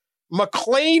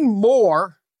 McLean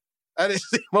Moore, that is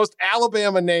the most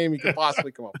Alabama name you could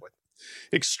possibly come up with.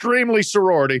 Extremely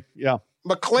sorority, yeah.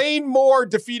 McLean Moore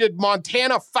defeated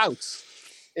Montana Fouts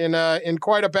in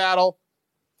quite a battle.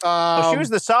 She was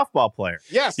the softball player.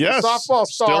 Yes, the softball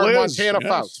star Montana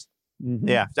Fouts. Mm-hmm.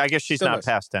 Yeah, I guess she's not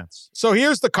past tense. So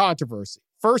here's the controversy.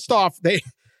 First off,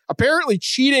 apparently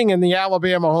cheating in the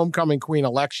Alabama homecoming queen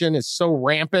election is so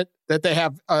rampant that they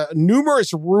have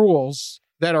numerous rules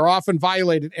that are often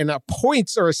violated, and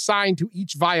points are assigned to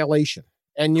each violation.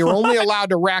 And you're only allowed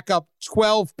to rack up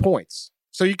 12 points.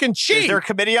 So you can cheat. Is there a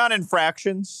committee on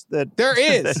infractions? There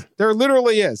is. There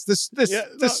literally is.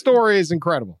 This story is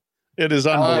incredible. It is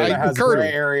unbelievable. It has a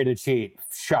gray area to cheat.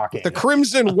 Shocking. The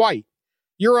Crimson White.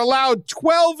 You're allowed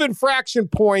 12 infraction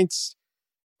points.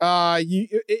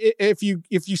 If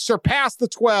you surpass the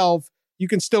 12,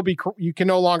 you can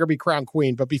no longer be crowned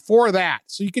queen. But before that,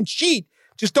 so you can cheat,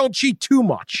 just don't cheat too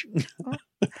much.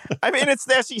 I mean, it's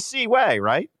the SEC way,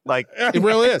 right? Like it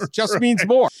really is. Just means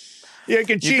more. Yeah, you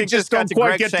can cheat. Just don't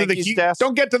quite get to the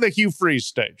don't get to the Hugh Freeze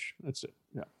stage. That's it.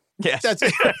 Yeah. Yes. That's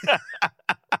it.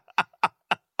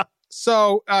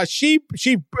 So she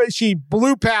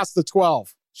blew past the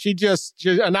 12. She just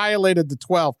annihilated the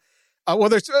 12.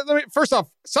 First off,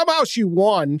 somehow she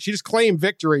won. She just claimed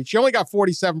victory. She only got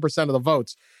 47% of the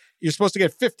votes. You're supposed to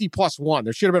get 50 plus 1.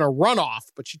 There should have been a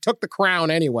runoff, but she took the crown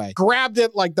anyway. Grabbed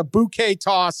it like the bouquet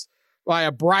toss by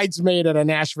a bridesmaid at a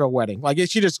Nashville wedding. Like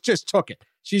she just took it.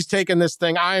 She's taken this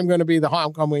thing. I am going to be the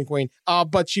homecoming queen.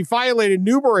 But she violated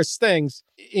numerous things.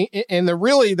 And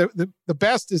the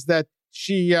best is that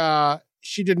she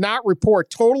did not report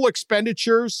total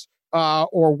expenditures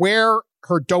or where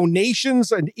her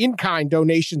donations and in-kind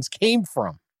donations came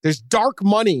from. There's dark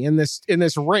money in this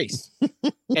race.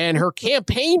 And her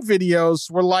campaign videos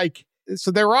were like,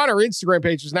 so they were on her Instagram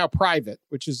page, is now private,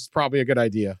 which is probably a good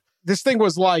idea. This thing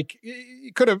was like,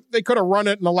 they could have run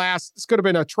it this could have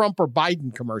been a Trump or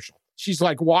Biden commercial. She's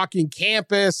like walking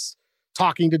campus,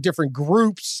 talking to different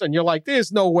groups, and you're like,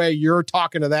 there's no way you're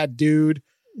talking to that dude.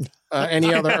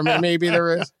 Any other, I mean, maybe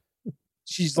there is.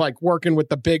 She's like working with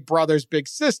the big brothers, big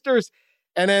sisters.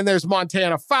 And then there's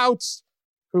Montana Fouts,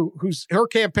 whose her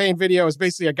campaign video is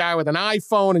basically a guy with an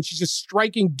iPhone, and she's just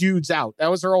striking dudes out. That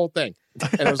was her whole thing.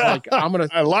 And it was like,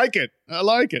 I like it.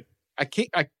 I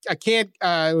can't.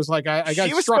 It was like I got struck out.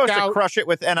 She was supposed to crush it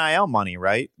with NIL money,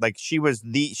 right? Like she's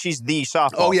the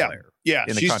softball player. Yeah,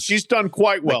 she's done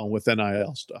quite well with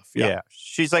NIL stuff. Yeah.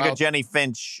 She's like a Jenny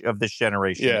Finch of this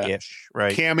generation-ish,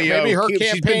 right? Cameo. Maybe her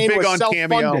campaign was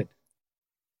self-funded.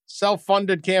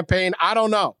 Self-funded campaign. I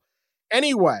don't know.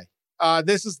 Anyway,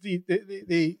 this is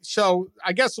the so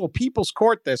I guess we'll people's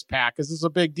court this, Pat, because this is a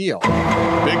big deal.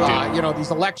 Big deal.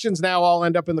 These elections now all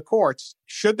end up in the courts.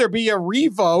 Should there be a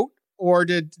revote, or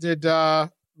did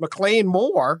McLean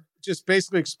Moore just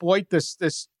basically exploit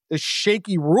this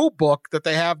shaky rule book that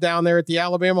they have down there at the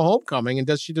Alabama homecoming, and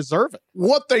does she deserve it?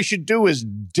 What they should do is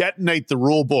detonate the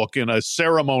rule book in a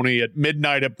ceremony at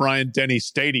midnight at Bryant-Denny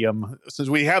Stadium. Since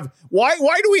we have, why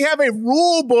do we have a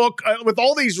rule book with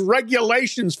all these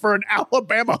regulations for an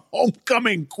Alabama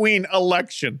homecoming queen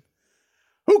election?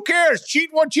 Who cares? Cheat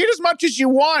as much as you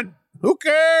want. Who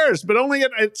cares? But only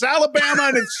it's Alabama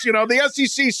and it's the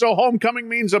SEC, so homecoming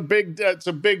means it's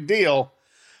a big deal.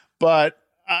 But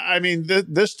I mean,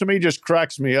 this to me just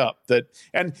cracks me up.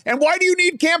 And why do you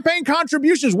need campaign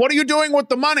contributions? What are you doing with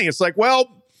the money? It's like,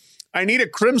 well, I need a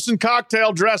crimson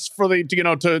cocktail dress for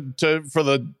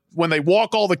the when they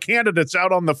walk all the candidates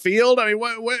out on the field. I mean,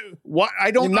 what?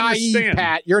 I don't understand. Naive,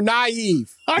 Pat. You're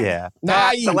naive. Yeah,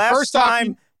 naive.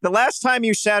 The last time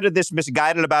you sounded this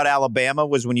misguided about Alabama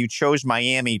was when you chose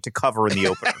Miami to cover in the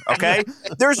opener, okay?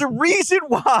 There's a reason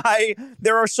why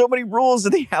there are so many rules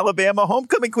in the Alabama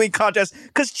homecoming queen contest,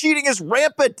 because cheating is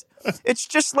rampant. It's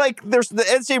just like there's the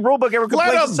NCAA rulebook. Everyone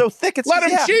complains it's so thick. Let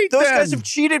them cheat. Those guys have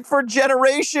cheated for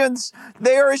generations.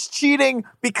 There is cheating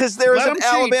because there is an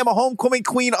Alabama homecoming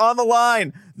queen on the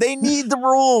line. They need the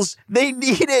rules. They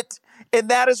need it. And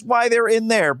that is why they're in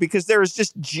there, because there is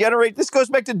just this goes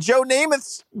back to Joe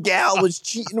Namath's gal was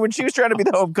cheating when she was trying to be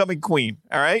the homecoming queen.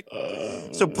 All right.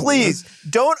 So please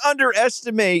don't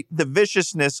underestimate the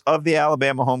viciousness of the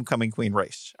Alabama homecoming queen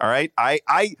race. All right. I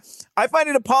find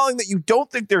it appalling that you don't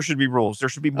think there should be rules. There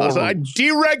should be more rules. I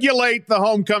deregulate the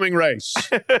homecoming race.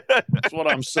 That's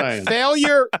what I'm saying.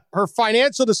 Failure. Her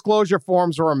financial disclosure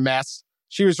forms were a mess.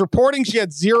 She was reporting she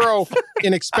had zero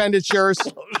in expenditures,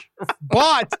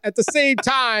 but at the same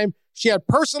time, she had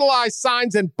personalized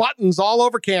signs and buttons all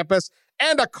over campus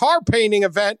and a car painting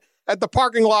event at the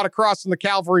parking lot across from the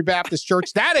Calvary Baptist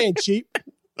Church. That ain't cheap.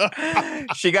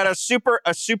 She got a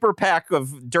super pack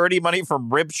of dirty money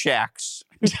from Rib Shacks.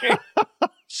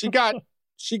 She got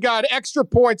extra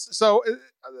points. So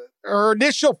her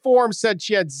initial form said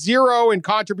she had zero in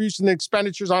contribution and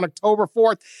expenditures on October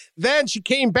 4th. Then she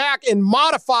came back and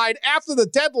modified after the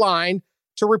deadline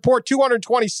to report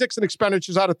 226 in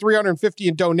expenditures out of 350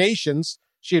 in donations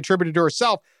she attributed to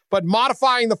herself. But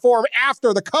modifying the form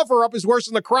after the cover-up is worse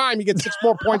than the crime. You get 6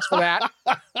 more points for that.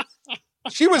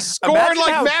 She was scoring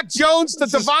Mac Jones to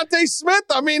Devontae Smith.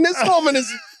 I mean, this woman is...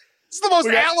 It's the most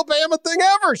Alabama thing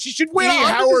ever. She should win.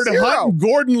 Howard Hunt and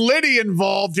Gordon Liddy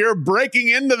involved here, breaking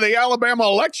into the Alabama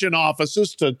election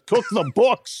offices to cook the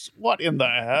books. What in the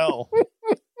hell?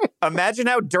 Imagine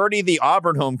how dirty the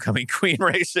Auburn homecoming queen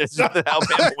race is if the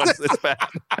Alabama wins this bad.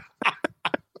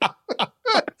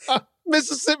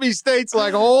 Mississippi State's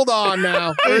like, hold on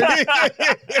now.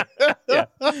 Yeah.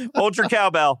 Hold your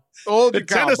cowbell. Hold your In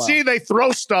Tennessee, cowbell. they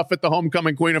throw stuff at the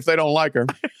homecoming queen if they don't like her.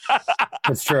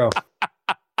 That's true.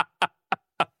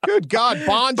 Good God,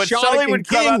 Bon But Shonick Sully and would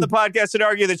come King. on the podcast and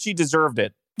argue that she deserved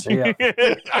it. Yeah.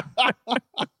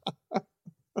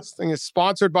 This thing is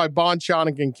sponsored by Bon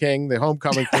Shonick and King, the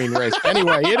homecoming queen race.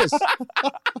 Anyway, it is.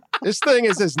 This thing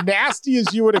is as nasty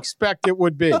as you would expect it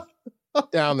would be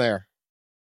down there.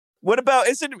 What about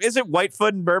is it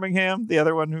Whitefoot in Birmingham? The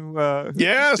other one who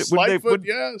Yes, Lightfoot,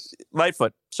 yes.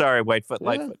 Lightfoot. Sorry, Whitefoot. Yeah.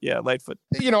 Lightfoot. Yeah, Lightfoot.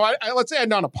 You know, let's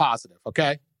end on a positive,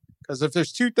 okay? Because if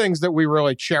there's two things that we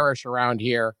really cherish around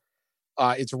here,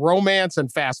 it's romance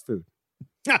and fast food.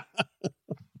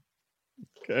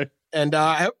 Okay. And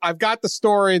I've got the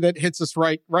story that hits us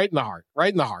right in the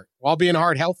heart, while being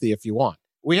heart healthy if you want.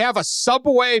 We have a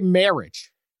Subway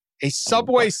marriage, a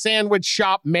Subway sandwich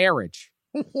shop marriage.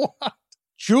 What?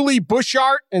 Julie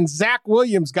Bushart and Zach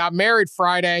Williams got married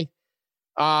Friday.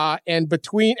 And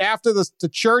after the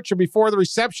church and before the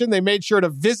reception, they made sure to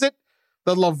visit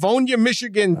the Livonia,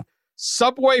 Michigan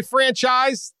Subway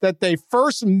franchise that they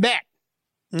first met.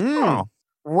 Oh.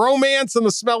 Romance and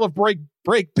the smell of break.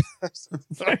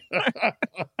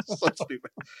 So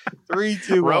stupid. 3,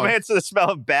 2, 1. Romance and the smell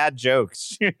of bad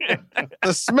jokes.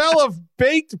 The smell of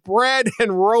baked bread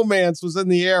and romance was in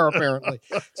the air, apparently.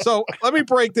 So let me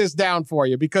break this down for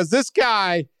you, because this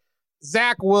guy,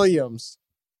 Zach Williams,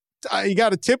 you got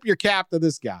to tip your cap to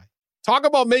this guy. Talk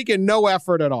about making no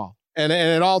effort at all, and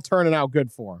it all turning out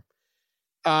good for him.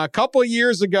 A couple of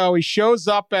years ago, he shows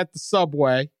up at the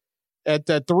Subway at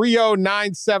the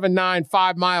 30979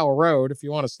 5 Mile Road, if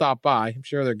you want to stop by. I'm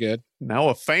sure they're good. Now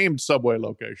a famed Subway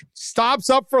location. Stops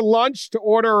up for lunch to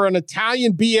order an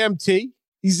Italian BMT.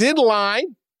 He's in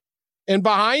line, and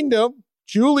behind him,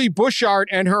 Julie Bushart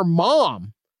and her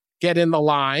mom get in the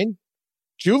line.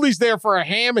 Julie's there for a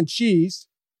ham and cheese.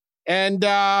 And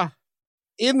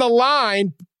in the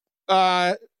line,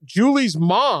 Julie's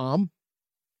mom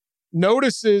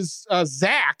notices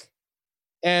Zach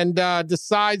and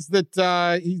decides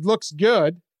that he looks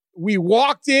good. We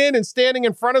walked in, and standing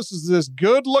in front of us is this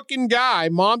good-looking guy.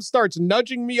 Mom starts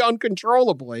nudging me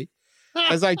uncontrollably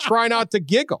as I try not to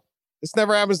giggle. This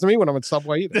never happens to me when I'm at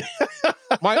Subway either.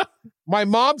 My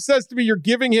mom says to me, "You're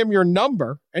giving him your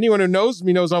number." Anyone who knows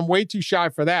me knows I'm way too shy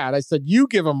for that. I said, "You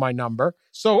give him my number."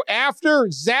 So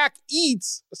after Zach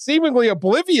eats, seemingly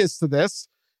oblivious to this,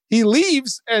 he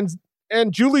leaves, and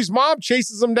Julie's mom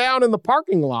chases him down in the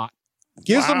parking lot.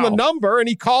 Gives him the number, and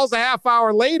he calls a half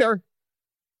hour later.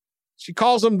 She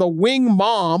calls him the wing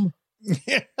mom.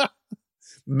 Yeah.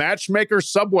 Matchmaker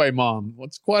Subway mom.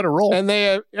 What's quite a role. And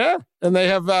they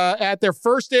have at their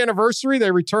first anniversary,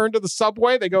 they return to the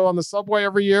Subway. They go on the Subway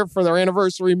every year for their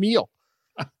anniversary meal.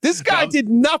 This guy did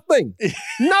nothing.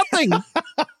 Nothing.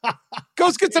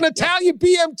 Goes gets an Italian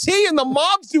BMT, and the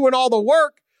mom's doing all the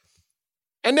work.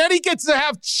 And then he gets to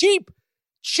have cheap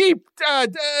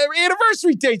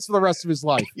anniversary dates for the rest of his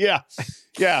life. Yeah.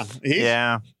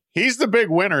 He's the big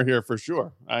winner here for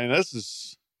sure. I mean,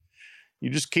 you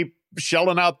just keep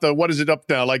shelling out what is it up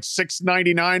to, like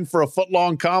 $6.99 for a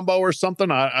foot-long combo or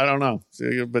something? I don't know.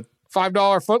 But $5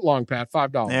 footlong, Pat.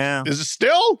 $5. Yeah. is it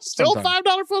still Sometimes.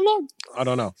 $5 footlong? I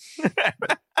don't know.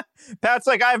 Pat's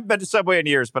like, I haven't been to Subway in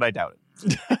years, but I doubt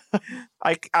it.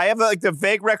 I have like the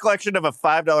vague recollection of a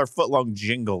 $5 footlong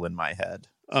jingle in my head.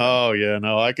 Oh, yeah.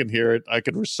 No, I can hear it. I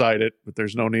can recite it, but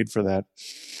there's no need for that.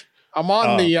 I'm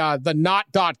on the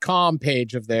not.com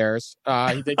page of theirs.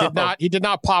 He did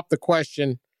not pop the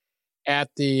question at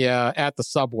the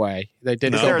Subway. They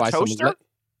did Is go there by a toaster?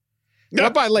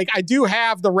 Went by I do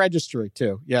have the registry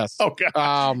too. Yes. Okay.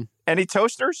 Any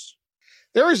toasters?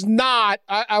 There is not.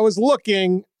 I was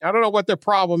looking. I don't know what their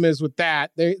problem is with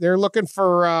that. They're looking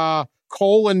for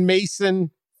Colin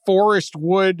Mason Forest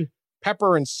Wood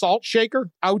pepper and salt shaker,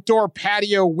 outdoor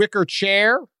patio wicker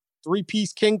chair,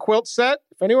 3-piece king quilt set.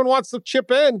 If anyone wants to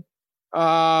chip in, you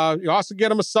also get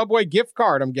them a Subway gift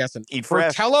card, I'm guessing. Eat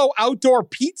fresh. Fratello outdoor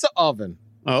pizza oven.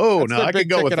 Oh, That's no, their I big could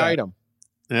go with ticket that. item.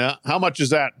 Yeah. How much is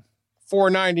that?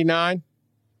 $4.99.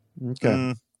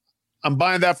 Okay. I'm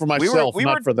buying that for myself, we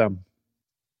not were- for them.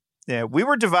 Yeah, we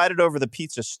were divided over the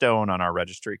pizza stone on our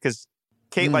registry because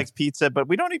Kate likes pizza, but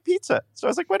we don't eat pizza. So I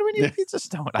was like, why do we need a pizza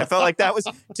stone? I felt like that was,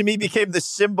 to me, became the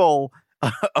symbol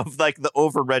of like the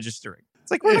over registering.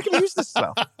 It's like, we're not going to use this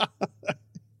stuff.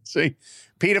 See,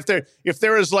 Pete, if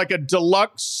there is like a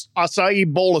deluxe acai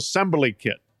bowl assembly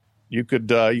kit, you could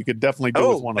definitely do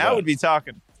with one of that those. would be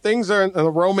talking. Things are in the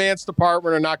romance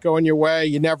department are not going your way.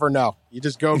 You never know. You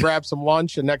just go grab some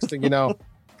lunch, and next thing you know,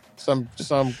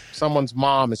 someone's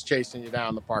mom is chasing you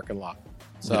down the parking lot.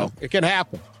 So it can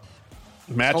happen. Hope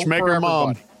for Matchmaker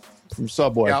mom. everybody. from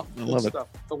Subway. Yeah, I love it.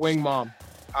 The wing mom.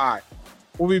 All right.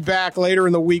 We'll be back later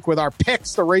in the week with our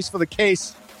picks, the race for the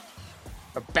case.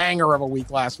 A banger of a week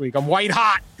last week. I'm white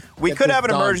hot. We Get could this have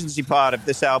an done. emergency pod if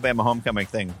this Alabama homecoming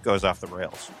thing goes off the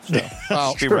rails. So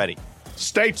Well, be ready.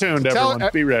 Stay tuned, Tell- everyone.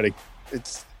 Be ready.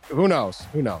 It's who knows?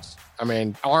 Who knows? I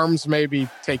mean, arms may be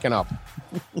taken up.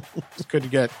 It's good to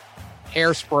get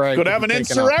hairspray. Could have be an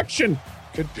taken up. insurrection.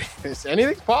 Could be.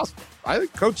 Anything's possible. I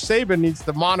think Coach Saban needs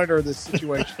to monitor this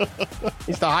situation.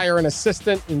 Needs to hire an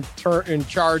assistant in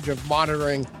charge of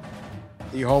monitoring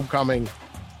the homecoming.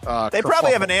 They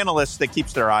probably have an analyst that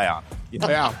keeps their eye on. You know?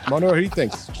 Yeah, I wonder who he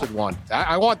thinks should won.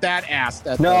 I want that asked.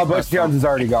 No, Butch Jones is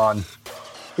already gone.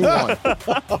 Who won?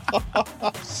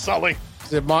 Sully.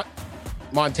 Is it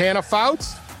Montana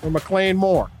Fouts or McLean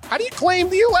Moore? How do you claim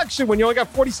the election when you only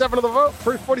got 47% of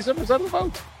the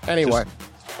vote? Anyway,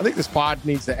 I think this pod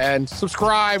needs to end.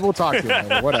 Subscribe. We'll talk to you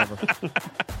later. Whatever.